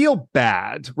 I feel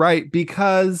bad, right?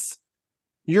 Because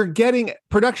you're getting,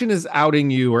 production is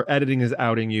outing you or editing is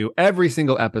outing you every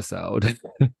single episode.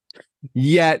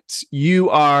 Yet you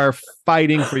are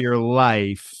fighting for your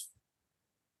life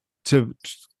to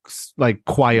like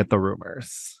quiet the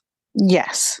rumors.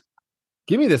 Yes.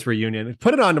 Give me this reunion.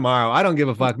 Put it on tomorrow. I don't give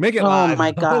a fuck. Make it live. Oh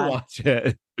my God. I'll watch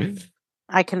it.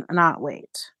 I cannot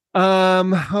wait.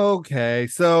 Okay.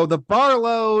 So the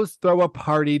Barlows throw a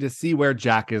party to see where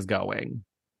Jack is going.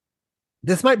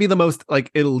 This might be the most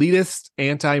like elitist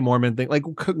anti-Mormon thing. Like,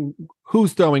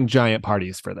 who's throwing giant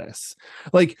parties for this?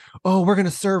 Like, oh, we're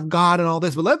gonna serve God and all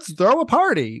this, but let's throw a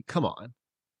party. Come on.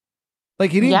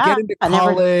 Like, he didn't get into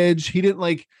college. He didn't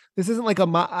like. This isn't like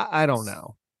I don't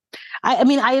know. I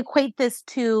mean, I equate this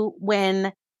to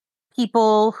when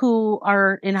people who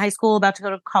are in high school about to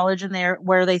go to college and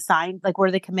where they sign, like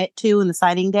where they commit to in the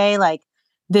signing day, like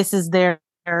this is their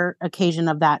occasion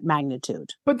of that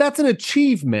magnitude. But that's an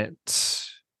achievement.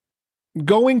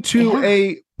 Going to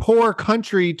a poor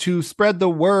country to spread the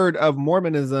word of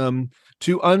Mormonism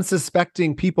to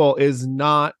unsuspecting people is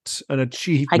not an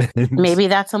achievement. Maybe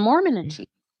that's a Mormon achievement.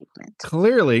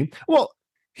 Clearly. Well,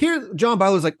 here John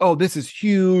Barlow's like, oh, this is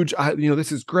huge.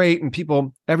 This is great. And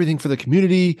people, everything for the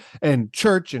community and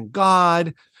church and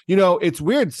God. It's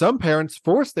weird. Some parents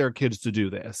force their kids to do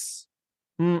this.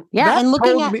 Yeah. And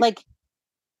looking at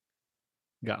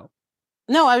Go.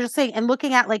 No, I was just saying, and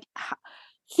looking at like,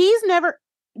 he's never,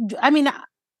 I mean,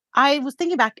 I was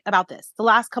thinking back about this. The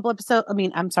last couple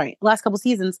last couple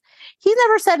seasons, he's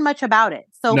never said much about it.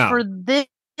 So for this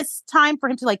time for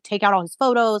him to like take out all his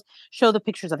photos, show the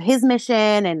pictures of his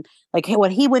mission and like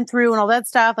what he went through and all that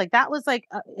stuff, like that was like,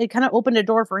 it kind of opened a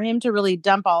door for him to really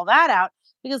dump all that out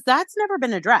because that's never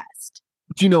been addressed.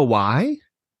 Do you know why?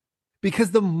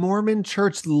 Because the Mormon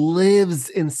church lives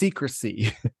in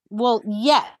secrecy. Well,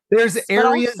 yes. There's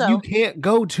areas you can't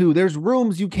go to. There's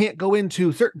rooms you can't go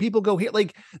into. Certain people go here.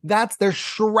 Like they're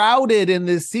shrouded in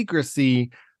this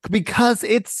secrecy because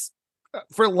it's,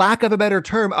 for lack of a better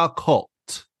term, a cult.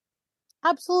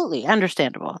 Absolutely.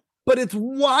 Understandable. But it's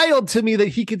wild to me that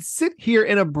he could sit here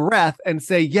in a breath and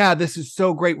say, yeah, this is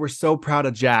so great. We're so proud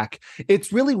of Jack.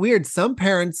 It's really weird. Some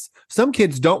kids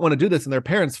don't want to do this and their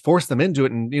parents force them into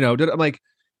it. And, I'm like,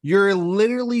 you're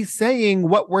literally saying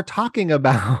what we're talking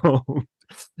about.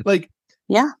 Like,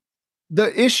 yeah,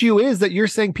 the issue is that you're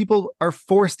saying people are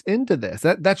forced into this.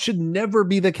 That should never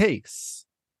be the case.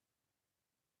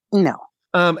 No.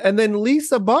 And then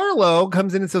Lisa Barlow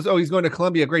comes in and says, oh, he's going to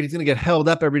Columbia. Great. He's going to get held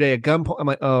up every day at gunpoint. I'm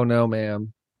like, oh, no,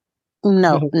 ma'am.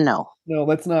 No.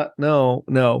 Let's not. No.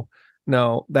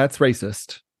 That's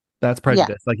racist. That's prejudice.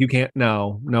 Yeah. Like you can't.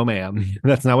 No, ma'am.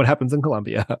 That's not what happens in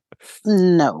Columbia.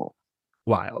 No.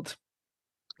 Wild.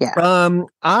 Yeah.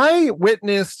 I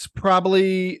witnessed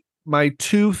probably my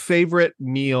two favorite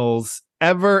meals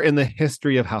ever in the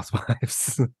history of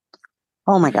Housewives.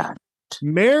 Oh, my God.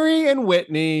 Mary and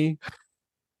Whitney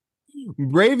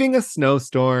braving a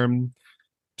snowstorm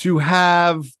to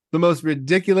have the most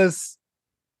ridiculous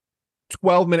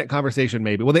 12-minute conversation,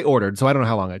 maybe. Well, they ordered, so I don't know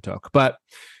how long it took. But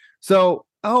so,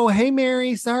 oh, hey,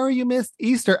 Mary, sorry you missed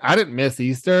Easter. I didn't miss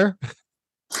Easter.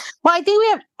 Well, I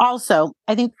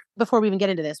think before we even get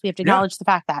into this, we have to acknowledge the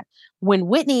fact that when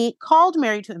Whitney called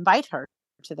Mary to invite her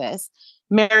to this,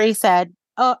 Mary said,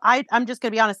 oh, I'm just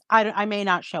going to be honest, I may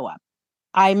not show up.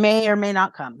 I may or may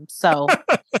not come. So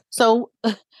so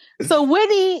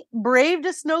Whitney braved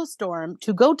a snowstorm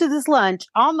to go to this lunch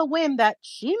on the whim that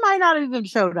she might not have even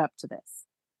showed up to this.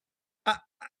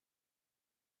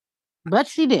 But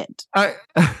she did.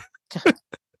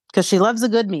 Because she loves a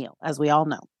good meal, as we all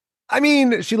know. I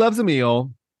mean, she loves a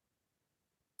meal.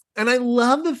 And I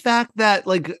love the fact that,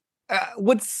 like,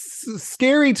 what's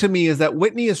scary to me is that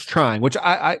Whitney is trying, which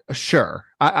I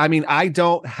mean, I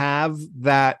don't have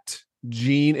that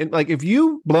gene. And like, if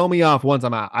you blow me off once,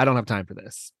 I'm out. I don't have time for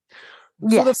this.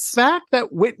 Yes. So the fact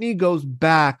that Whitney goes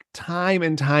back time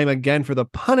and time again for the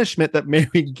punishment that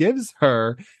Mary gives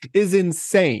her is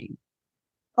insane.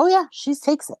 Oh, yeah. She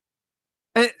takes it.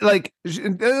 And like,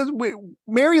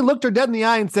 Mary looked her dead in the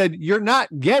eye and said, "You're not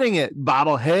getting it,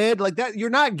 Bobblehead. Like that, you're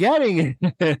not getting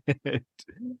it."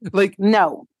 Like,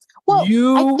 no. Well,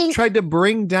 you tried to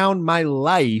bring down my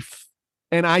life,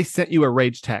 and I sent you a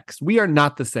rage text. We are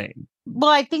not the same.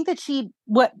 Well, I think that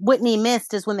what Whitney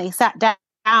missed is when they sat down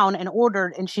and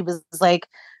ordered, and she was like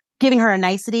giving her a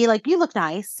nicety, like, "You look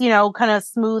nice," kind of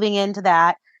smoothing into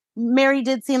that. Mary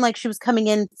did seem like she was coming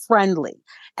in friendly.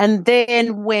 And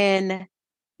then when,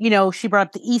 she brought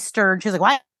up the Easter, and she was like,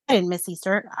 "Well, I didn't miss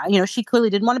Easter." She clearly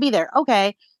didn't want to be there.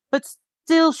 Okay. But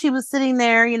still, she was sitting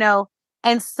there,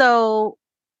 and so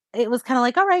it was kind of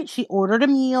like, all right, she ordered a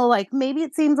meal. Like, maybe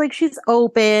it seems like she's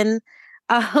open.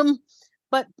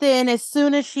 But then as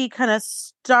soon as she kind of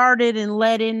started and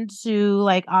led into,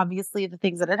 like, obviously the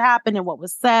things that had happened and what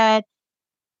was said,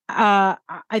 I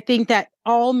think that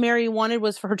all Mary wanted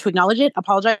was for her to acknowledge it,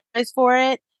 apologize for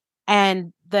it,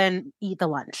 and then eat the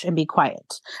lunch and be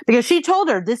quiet. Because she told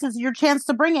her, this is your chance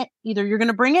to bring it. Either you're going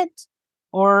to bring it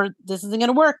or this isn't going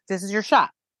to work. This is your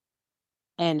shot.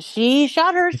 And she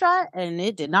shot her shot, and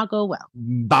it did not go well.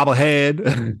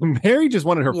 Bobblehead. Mary just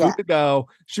wanted her food to go.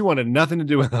 She wanted nothing to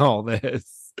do with all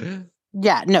this.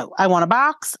 Yeah, no. I want a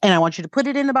box, and I want you to put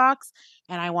it in the box,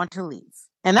 and I want to leave.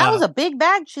 And that was a big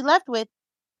bag she left with.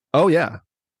 Oh, yeah.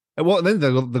 Well, then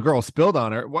the girl spilled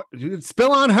on her. What?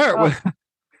 Spill on her. Oh.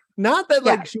 Not that,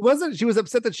 like, she was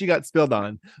upset that she got spilled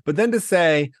on, but then to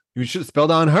say you should have spilled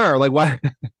on her, like, why?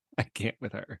 I can't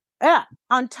with her. Yeah.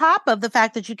 On top of the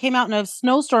fact that you came out in a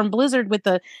snowstorm blizzard with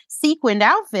the sequined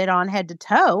outfit on head to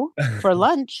toe for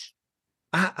lunch.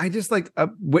 I just like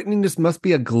Whitney just must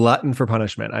be a glutton for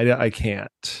punishment. I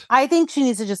can't. I think she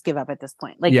needs to just give up at this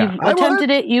point. Like, you've attempted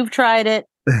it, you've tried it.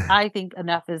 I think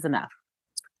enough is enough.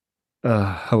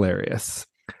 Hilarious.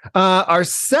 Our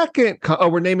second,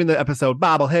 we're naming the episode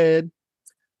Bobblehead.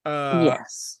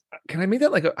 Yes. Can I make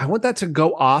that I want that to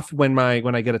go off when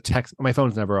I get a text. My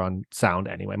phone's never on sound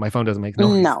anyway. My phone doesn't make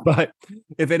noise. No. But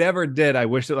if it ever did, I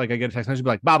wish that I get a text message be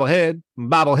like Bobblehead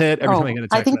every time I get a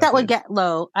text. I think that would get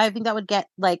low. I think that would get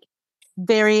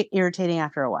very irritating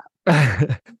after a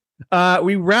while.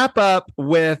 We wrap up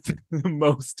with the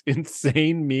most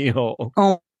insane meal.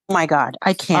 Oh my God.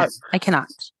 I can't. I cannot.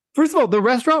 First of all, the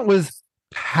restaurant was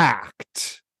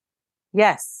packed.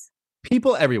 Yes.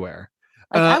 People everywhere.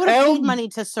 I would have paid money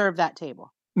to serve that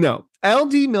table. No.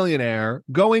 LD Millionaire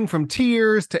going from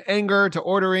tears to anger to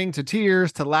ordering to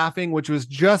tears to laughing, which was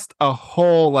just a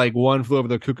whole, one flew over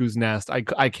the cuckoo's nest.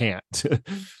 I can't.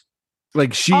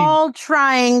 She all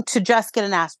trying to just get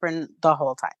an aspirin the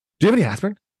whole time. Do you have any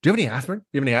aspirin?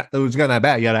 It was gotten that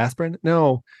bad. You had aspirin?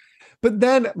 No. But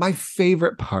then my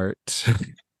favorite part,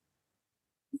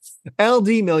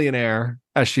 LD Millionaire,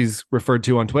 as she's referred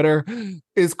to on Twitter,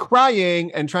 is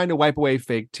crying and trying to wipe away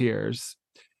fake tears.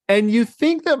 And you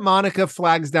think that Monica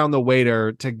flags down the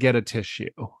waiter to get a tissue.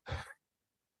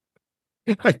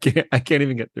 I can't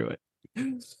even get through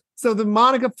it. So the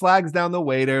Monica flags down the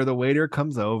waiter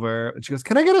comes over and she goes,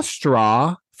 "Can I get a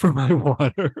straw for my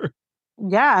water?"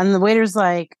 Yeah. And the waiter's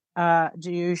like,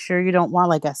 "Do you sure you don't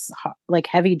want a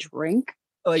heavy drink?"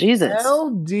 Jesus.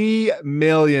 LD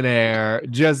Millionaire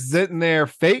just sitting there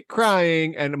fake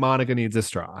crying and Monica needs a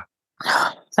straw.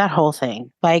 That whole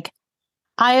thing.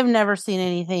 I have never seen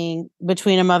anything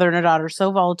between a mother and a daughter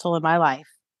so volatile in my life.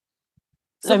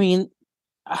 So, I mean,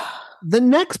 the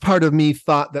next part of me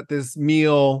thought that this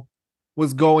meal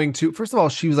was going to, first of all,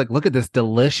 she was like, "Look at this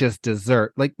delicious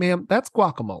dessert." Like, ma'am, that's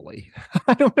guacamole.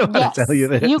 I don't know how to tell you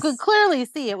this. You could clearly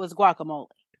see it was guacamole.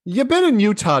 You've been in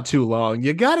Utah too long.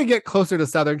 You got to get closer to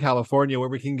Southern California where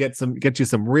we can get you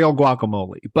some real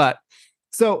guacamole. But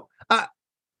so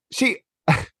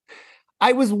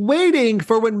I was waiting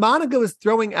for when Monica was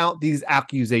throwing out these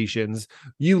accusations.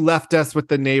 You left us with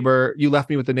the neighbor. You left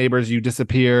me with the neighbors. You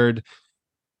disappeared.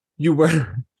 You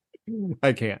were,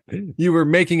 I can't. You were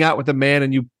making out with a man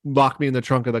and you locked me in the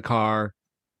trunk of the car.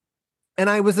 And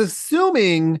I was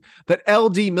assuming that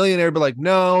LD Millionaire would be like,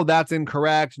 no, that's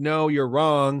incorrect. No, you're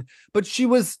wrong. But she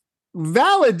was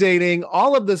validating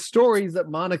all of the stories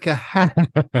that Monica had.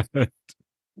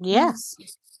 Yes.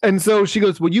 And so she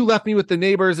goes, well, you left me with the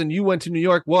neighbors and you went to New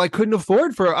York. Well, I couldn't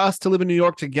afford for us to live in New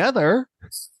York together.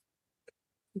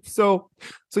 So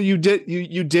you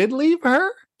did leave her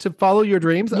to follow your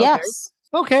dreams? Yes.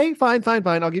 Okay, fine.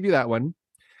 I'll give you that one.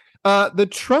 The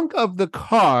trunk of the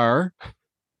car.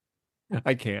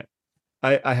 I can't.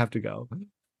 I have to go.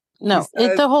 No,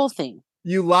 it's the whole thing.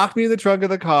 You locked me in the trunk of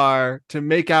the car to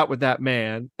make out with that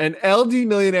man. And LD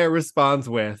Millionaire responds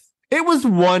with, it was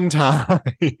one time.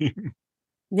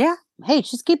 Yeah. Hey,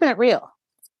 she's keeping it real.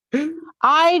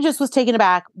 I just was taken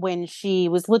aback when she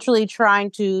was literally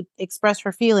trying to express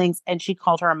her feelings and she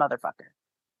called her a motherfucker.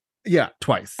 Yeah,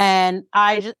 twice. And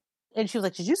she was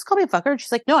like, did you just call me a fucker? And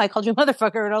she's like, no, I called you a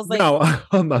motherfucker. And I was like, no,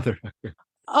 a motherfucker.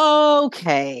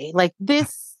 Okay. Like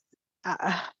this,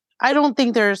 I don't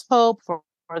think there's hope for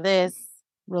this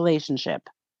relationship.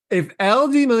 If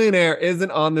LD Millionaire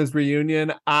isn't on this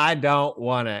reunion, I don't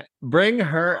want it. Bring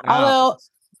her out. Although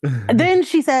then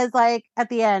she says, like, at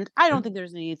the end, I don't think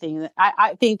there's anything that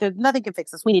I think that nothing can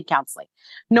fix this. We need counseling.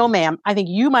 No, ma'am. I think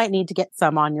you might need to get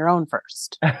some on your own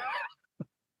first.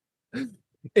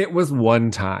 It was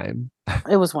one time.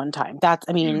 It was one time. That's,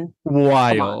 I mean,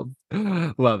 wild.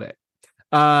 Love it.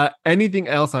 Anything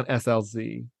else on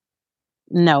SLZ?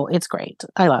 No, it's great.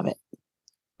 I love it.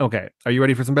 Okay. Are you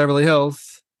ready for some Beverly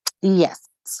Hills? Yes.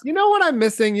 You know what I'm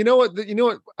missing? You know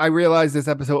what I realized this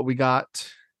episode what we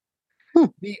got?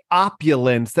 The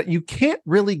opulence that you can't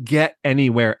really get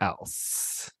anywhere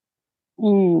else.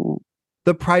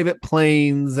 The private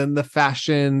planes and the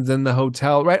fashions and the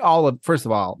hotel, right? First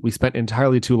of all, we spent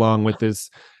entirely too long with this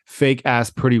fake ass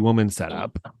Pretty Woman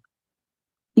setup.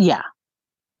 Yeah.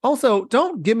 Also,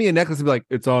 don't give me a necklace and be like,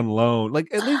 it's on loan.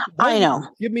 Like, at least I know.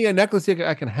 Give me a necklace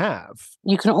I can have.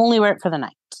 You can only wear it for the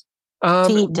night.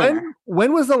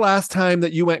 When was the last time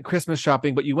that you went Christmas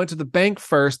shopping, but you went to the bank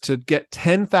first to get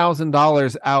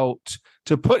 $10,000 out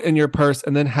to put in your purse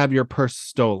and then have your purse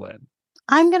stolen?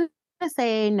 I'm going to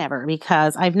say never,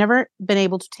 because I've never been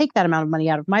able to take that amount of money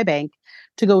out of my bank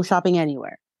to go shopping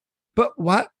anywhere. But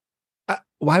what?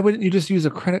 Why wouldn't you just use a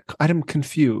credit card? I'm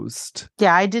confused.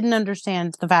 Yeah, I didn't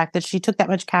understand the fact that she took that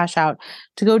much cash out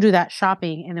to go do that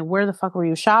shopping. And then where the fuck were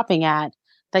you shopping at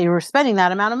that you were spending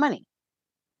that amount of money?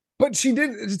 But she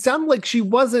didn't. It sounded like she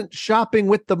wasn't shopping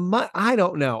with the money. I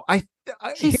don't know.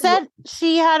 She said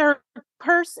she had her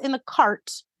purse in the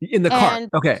cart. In the cart.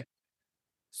 Okay.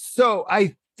 So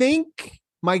I think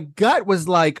my gut was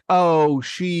like, oh,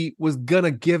 she was going to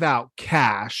give out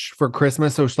cash for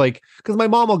Christmas. So she's like, because my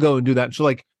mom will go and do that. She'll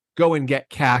like go and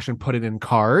get cash and put it in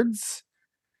cards.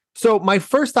 So my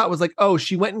first thought was like, oh,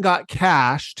 she went and got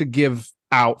cash to give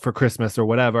out for Christmas or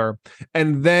whatever,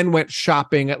 and then went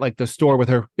shopping at like the store with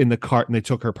her in the cart and they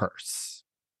took her purse.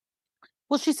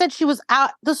 Well, she said she was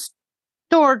at the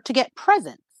store to get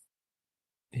presents.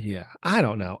 Yeah, I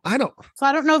don't know. So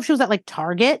I don't know if she was at like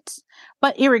Target,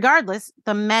 but irregardless,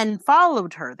 the men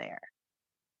followed her there.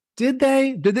 Did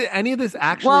they? Did any of this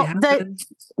actually happen?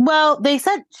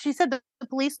 She said that the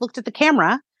police looked at the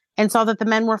camera and saw that the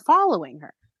men were following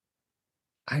her.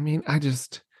 I mean,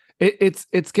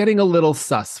 it's getting a little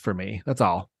sus for me. That's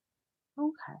all.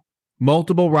 Okay.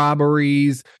 Multiple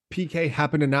robberies. PK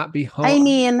happened to not be home. I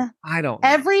mean, I don't know.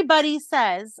 Everybody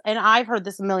says, and I've heard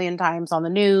this a million times on the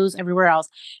news, everywhere else,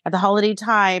 at the holiday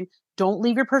time, don't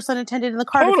leave your purse unattended in the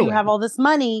cart if you have all this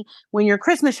money when you're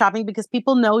Christmas shopping, because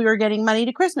people know you're getting money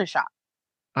to Christmas shop.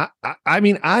 I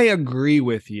mean, I agree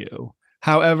with you.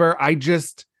 However,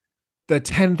 the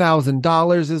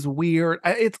 $10,000 is weird.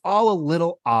 It's all a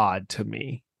little odd to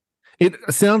me. It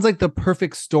sounds like the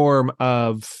perfect storm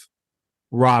of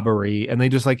robbery, and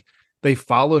they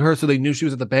followed her, so they knew she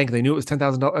was at the bank. They knew it was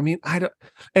 $10,000. I mean,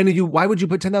 why would you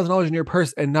put $10,000 in your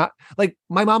purse and not, like,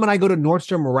 my mom and I go to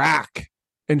Nordstrom Rack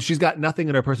and she's got nothing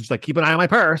in her purse. And she's like, keep an eye on my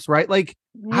purse, right? Like,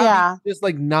 yeah, just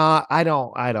like not. I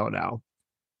don't know.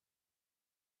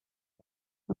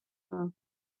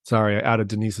 Sorry, I added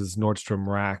Denise's Nordstrom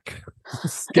Rack.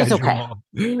 It's okay.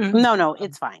 No,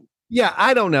 it's fine. Yeah,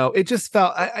 I don't know. It just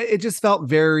felt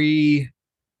very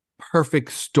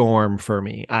perfect storm for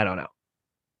me. I don't know.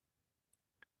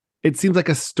 It seems like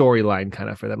a storyline kind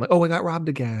of for them. Like, oh, I got robbed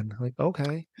again. Like,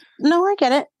 okay. No, I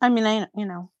get it. I mean,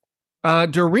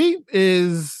 Dorit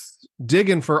is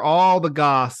digging for all the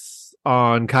goss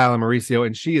on Kyle and Mauricio,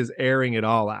 and she is airing it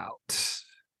all out.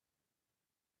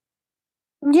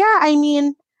 Yeah, I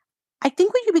mean, I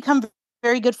think when you become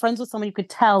very good friends with someone, you could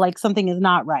tell like something is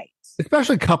not right.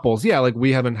 Especially couples. Yeah, like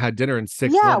we haven't had dinner in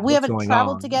 6 months. We What's haven't going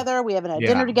traveled on? together. We haven't had Yeah.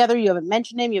 dinner together. You haven't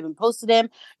mentioned him. You haven't posted him.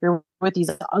 You're with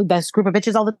this group of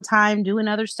bitches all the time doing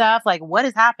other stuff. Like, what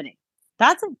is happening?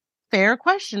 That's a fair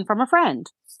question from a friend.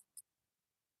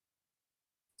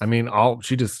 I mean,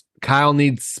 Kyle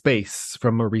needs space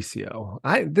from Mauricio.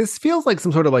 This feels like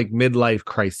some sort of like midlife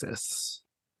crisis.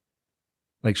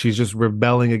 Like she's just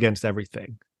rebelling against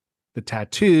everything. The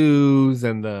tattoos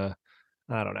and I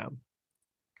don't know.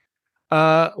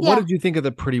 What did you think of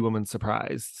the Pretty Woman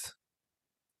surprise?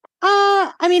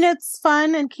 I mean, it's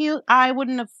fun and cute. I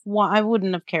wouldn't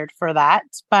have cared for that,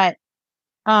 but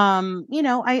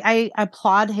I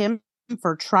applaud him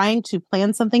for trying to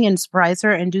plan something and surprise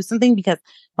her and do something, because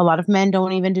a lot of men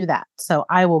don't even do that. So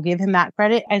I will give him that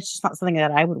credit. It's just not something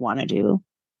that I would want to do.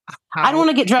 I don't want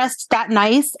to get dressed that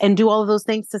nice and do all of those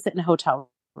things to sit in a hotel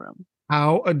room.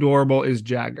 How adorable is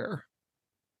Jagger?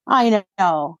 I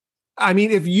know. I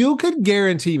mean, if you could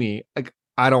guarantee me, like,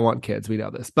 I don't want kids, we know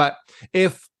this, but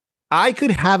if I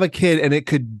could have a kid and it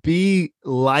could be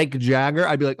like Jagger,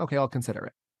 I'd be like, okay, I'll consider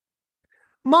it.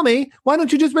 Mommy, why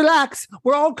don't you just relax?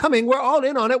 We're all coming. We're all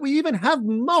in on it. We even have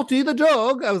Malty the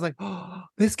dog. I was like, oh,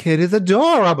 this kid is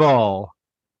adorable.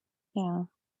 Yeah.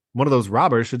 One of those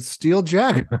robbers should steal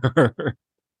Jagger.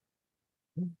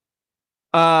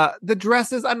 The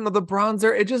dresses, I don't know, the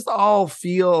bronzer, it just all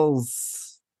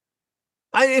feels...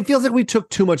 it feels like we took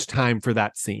too much time for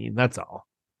that scene. That's all.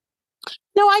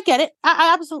 No, I get it.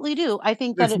 I absolutely do. I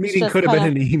think that this meeting could have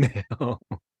been an email.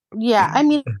 Yeah, I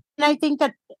mean, I think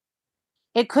that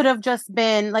it could have just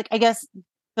been like, I guess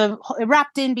it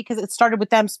wrapped in because it started with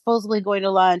them supposedly going to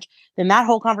lunch, then that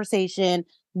whole conversation,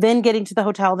 then getting to the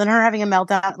hotel, then her having a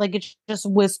meltdown. Like it just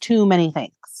was too many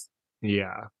things.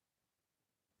 Yeah.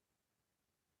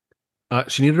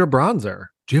 She needed her bronzer.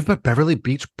 Do you have a Beverly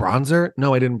Beach bronzer?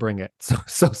 No, I didn't bring it.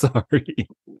 So sorry.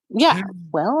 Yeah.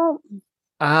 Well.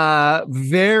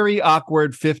 Very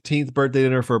awkward 15th birthday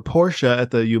dinner for Portia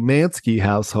at the Umansky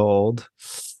household.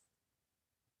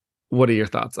 What are your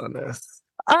thoughts on this?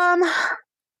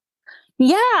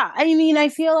 Yeah, I mean, I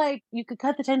feel like you could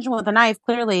cut the tension with a knife.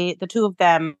 Clearly, the two of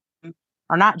them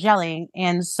are not gelling,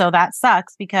 and so that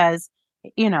sucks because,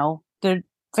 their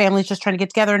family's just trying to get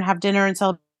together and have dinner and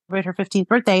celebrate her 15th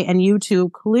birthday, and you two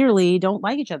clearly don't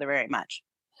like each other very much.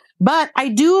 But I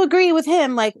do agree with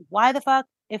him, like, why the fuck,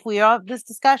 if we have this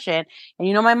discussion,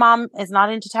 and my mom is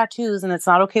not into tattoos and it's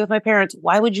not okay with my parents,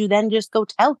 why would you then just go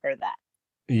tell her that?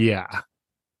 Yeah.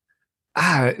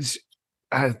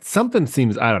 Something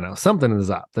seems, I don't know, something is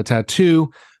up. The tattoo,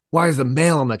 why is the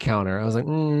mail on the counter? I was like,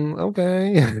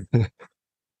 okay.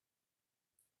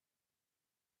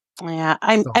 Yeah,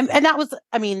 and that was,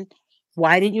 I mean,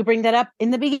 why didn't you bring that up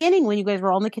in the beginning when you guys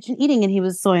were all in the kitchen eating and he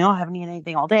was saying, oh, I haven't eaten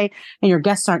anything all day and your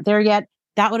guests aren't there yet?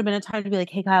 That would have been a time to be like,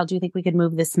 hey, Kyle, do you think we could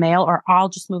move this mail? Or I'll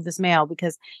just move this mail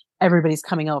because everybody's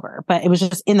coming over. But it was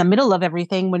just in the middle of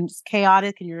everything when it's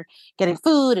chaotic and you're getting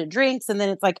food and drinks. And then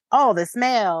it's like, oh, this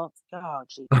mail. Oh,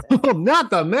 Jesus. Not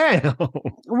the mail.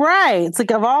 Right. It's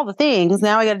like, of all the things,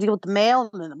 now I got to deal with the mail.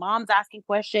 And then the mom's asking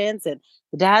questions and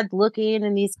the dad's looking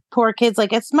and these poor kids,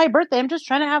 like, it's my birthday. I'm just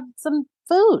trying to have some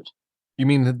food. You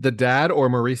mean the dad or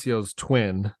Mauricio's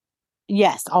twin?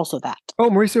 Yes, also that. Oh,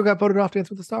 Mauricio got voted off Dance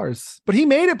with the Stars, but he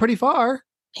made it pretty far.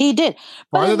 He did.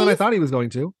 Farther than I thought he was going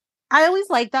to. I always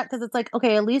like that because it's like,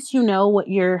 okay, at least you know what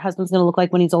your husband's going to look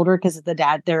like when he's older because the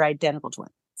dad, they're identical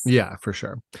twins. Yeah, for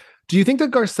sure. Do you think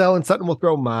that Garcelle and Sutton will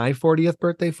throw my 40th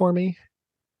birthday for me?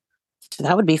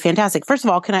 That would be fantastic. First of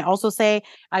all, can I also say,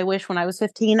 I wish when I was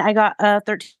 15, I got a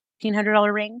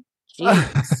 $1,300 ring.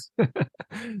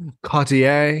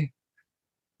 Cartier.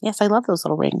 Yes, I love those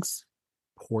little rings.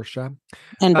 Portia.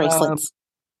 And bracelets.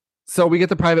 So we get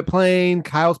the private plane.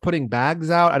 Kyle's putting bags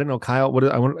out. I don't know, Kyle.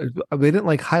 They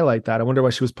didn't highlight that. I wonder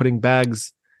why she was putting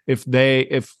bags if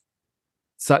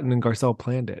Sutton and Garcelle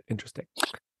planned it. Interesting.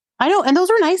 I know, and those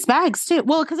were nice bags too.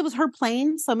 Well, because it was her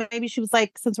plane, so maybe she was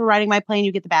like, "Since we're riding my plane,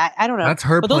 you get the bag." I don't know. That's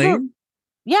her plane.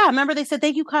 Yeah, remember they said,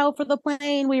 "Thank you, Kyle, for the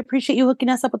plane. We appreciate you hooking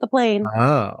us up with the plane."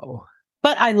 Oh,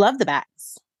 but I love the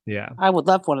bags. Yeah, I would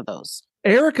love one of those.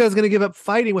 Erica is going to give up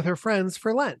fighting with her friends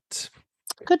for Lent.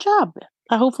 Good job.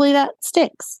 Hopefully that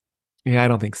sticks. Yeah, I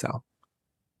don't think so.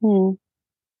 I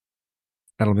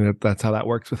don't think that's how that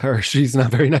works with her. She's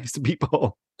not very nice to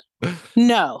people.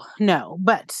 No.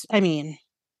 But I mean,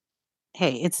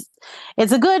 hey, it's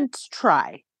a good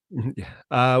try. Yeah.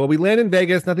 Well, we land in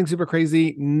Vegas. Nothing super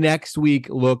crazy. Next week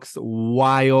looks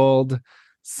wild.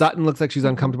 Sutton looks like she's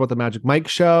uncomfortable at the Magic Mike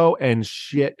show, and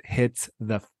shit hits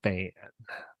the fan.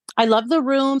 I love the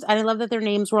rooms, and I love that their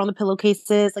names were on the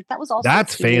pillowcases. Like that was also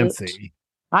that's cute. fancy.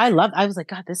 I was like,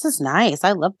 God, this is nice.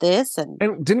 I love this. And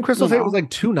didn't Crystal say it was like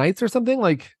 2 nights or something?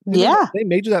 Like, yeah, they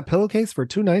made you that pillowcase for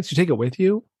 2 nights. You take it with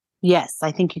you? Yes,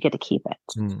 I think you get to keep it.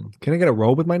 Can I get a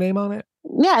robe with my name on it?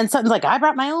 Yeah, and something's like, I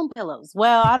brought my own pillows.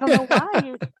 Well, I don't know why.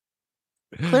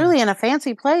 You're clearly in a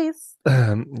fancy place.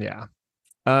 Yeah.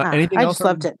 Anything I else? just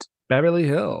loved it. Beverly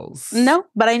Hills. No,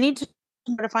 but I need to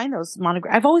find those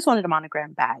monogram. I've always wanted a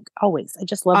monogram bag. Always. I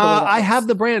just love the way that I looks. have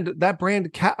the brand. That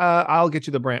brand. I'll get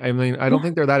you the brand. I mean, I don't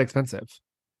think they're that expensive.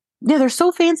 Yeah, they're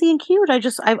so fancy and cute.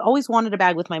 I've always wanted a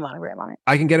bag with my monogram on it.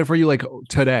 I can get it for you like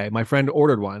today. My friend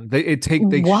ordered one.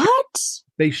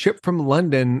 They ship from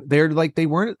London. They're like, they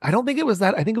weren't, I don't think it was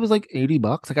that. I think it was like $80.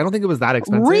 Like, I don't think it was that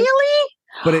expensive. Really?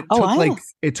 But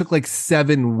it took like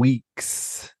 7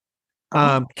 weeks.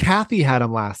 Kathy had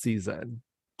them last season.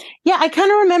 Yeah, I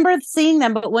kind of remember seeing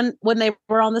them, but when they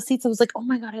were on the seats, I was like, oh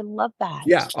my God, I love that.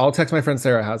 Yeah, I'll text my friend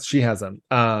Sarah. She has them.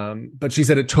 But she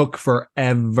said it took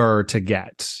forever to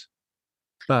get.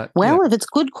 But if it's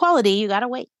good quality, you gotta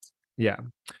wait. Yeah.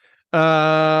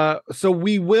 So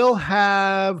we will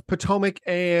have Potomac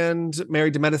and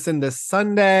Married to Medicine this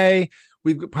Sunday.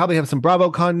 We probably have some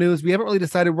BravoCon news. We haven't really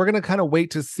decided. We're gonna kind of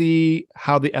wait to see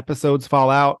how the episodes fall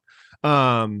out.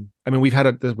 I mean,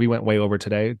 we went way over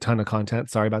today, ton of content.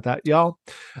 Sorry about that, y'all.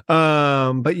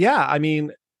 But yeah, I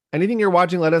mean, anything you're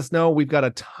watching, let us know. We've got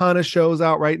a ton of shows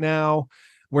out right now.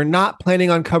 We're not planning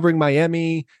on covering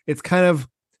Miami. It's kind of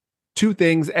 2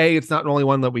 things. A, it's not only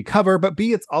one that we cover, but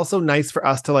B, it's also nice for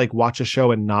us to like watch a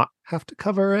show and not have to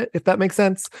cover it, if that makes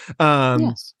sense.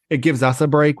 Yes. It gives us a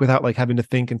break without like having to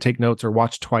think and take notes or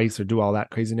watch twice or do all that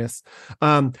craziness.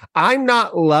 I'm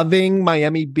not loving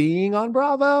Miami being on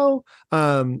Bravo.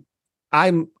 I'm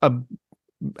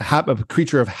a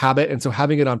creature of habit. And so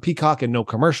having it on Peacock and no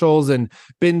commercials and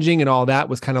binging and all that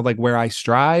was kind of like where I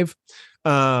strive.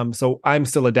 So I'm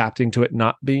still adapting to it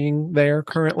not being there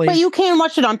currently. But you can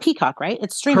watch it on Peacock, right?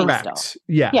 It's streaming still.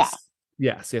 Yes.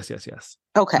 Yeah. Yes.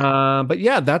 Okay. But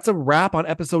yeah, that's a wrap on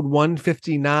episode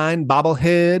 159,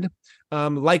 Bobblehead.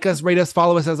 Like us, rate us,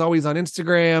 follow us as always on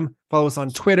Instagram. Follow us on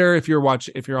Twitter if you're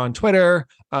on Twitter.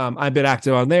 I've been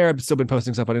active on there. I've still been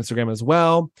posting stuff on Instagram as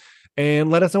well. And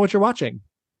let us know what you're watching.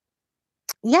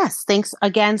 Yes. Thanks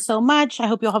again so much. I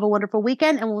hope you'll have a wonderful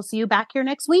weekend and we'll see you back here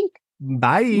next week.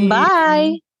 Bye.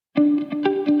 Bye.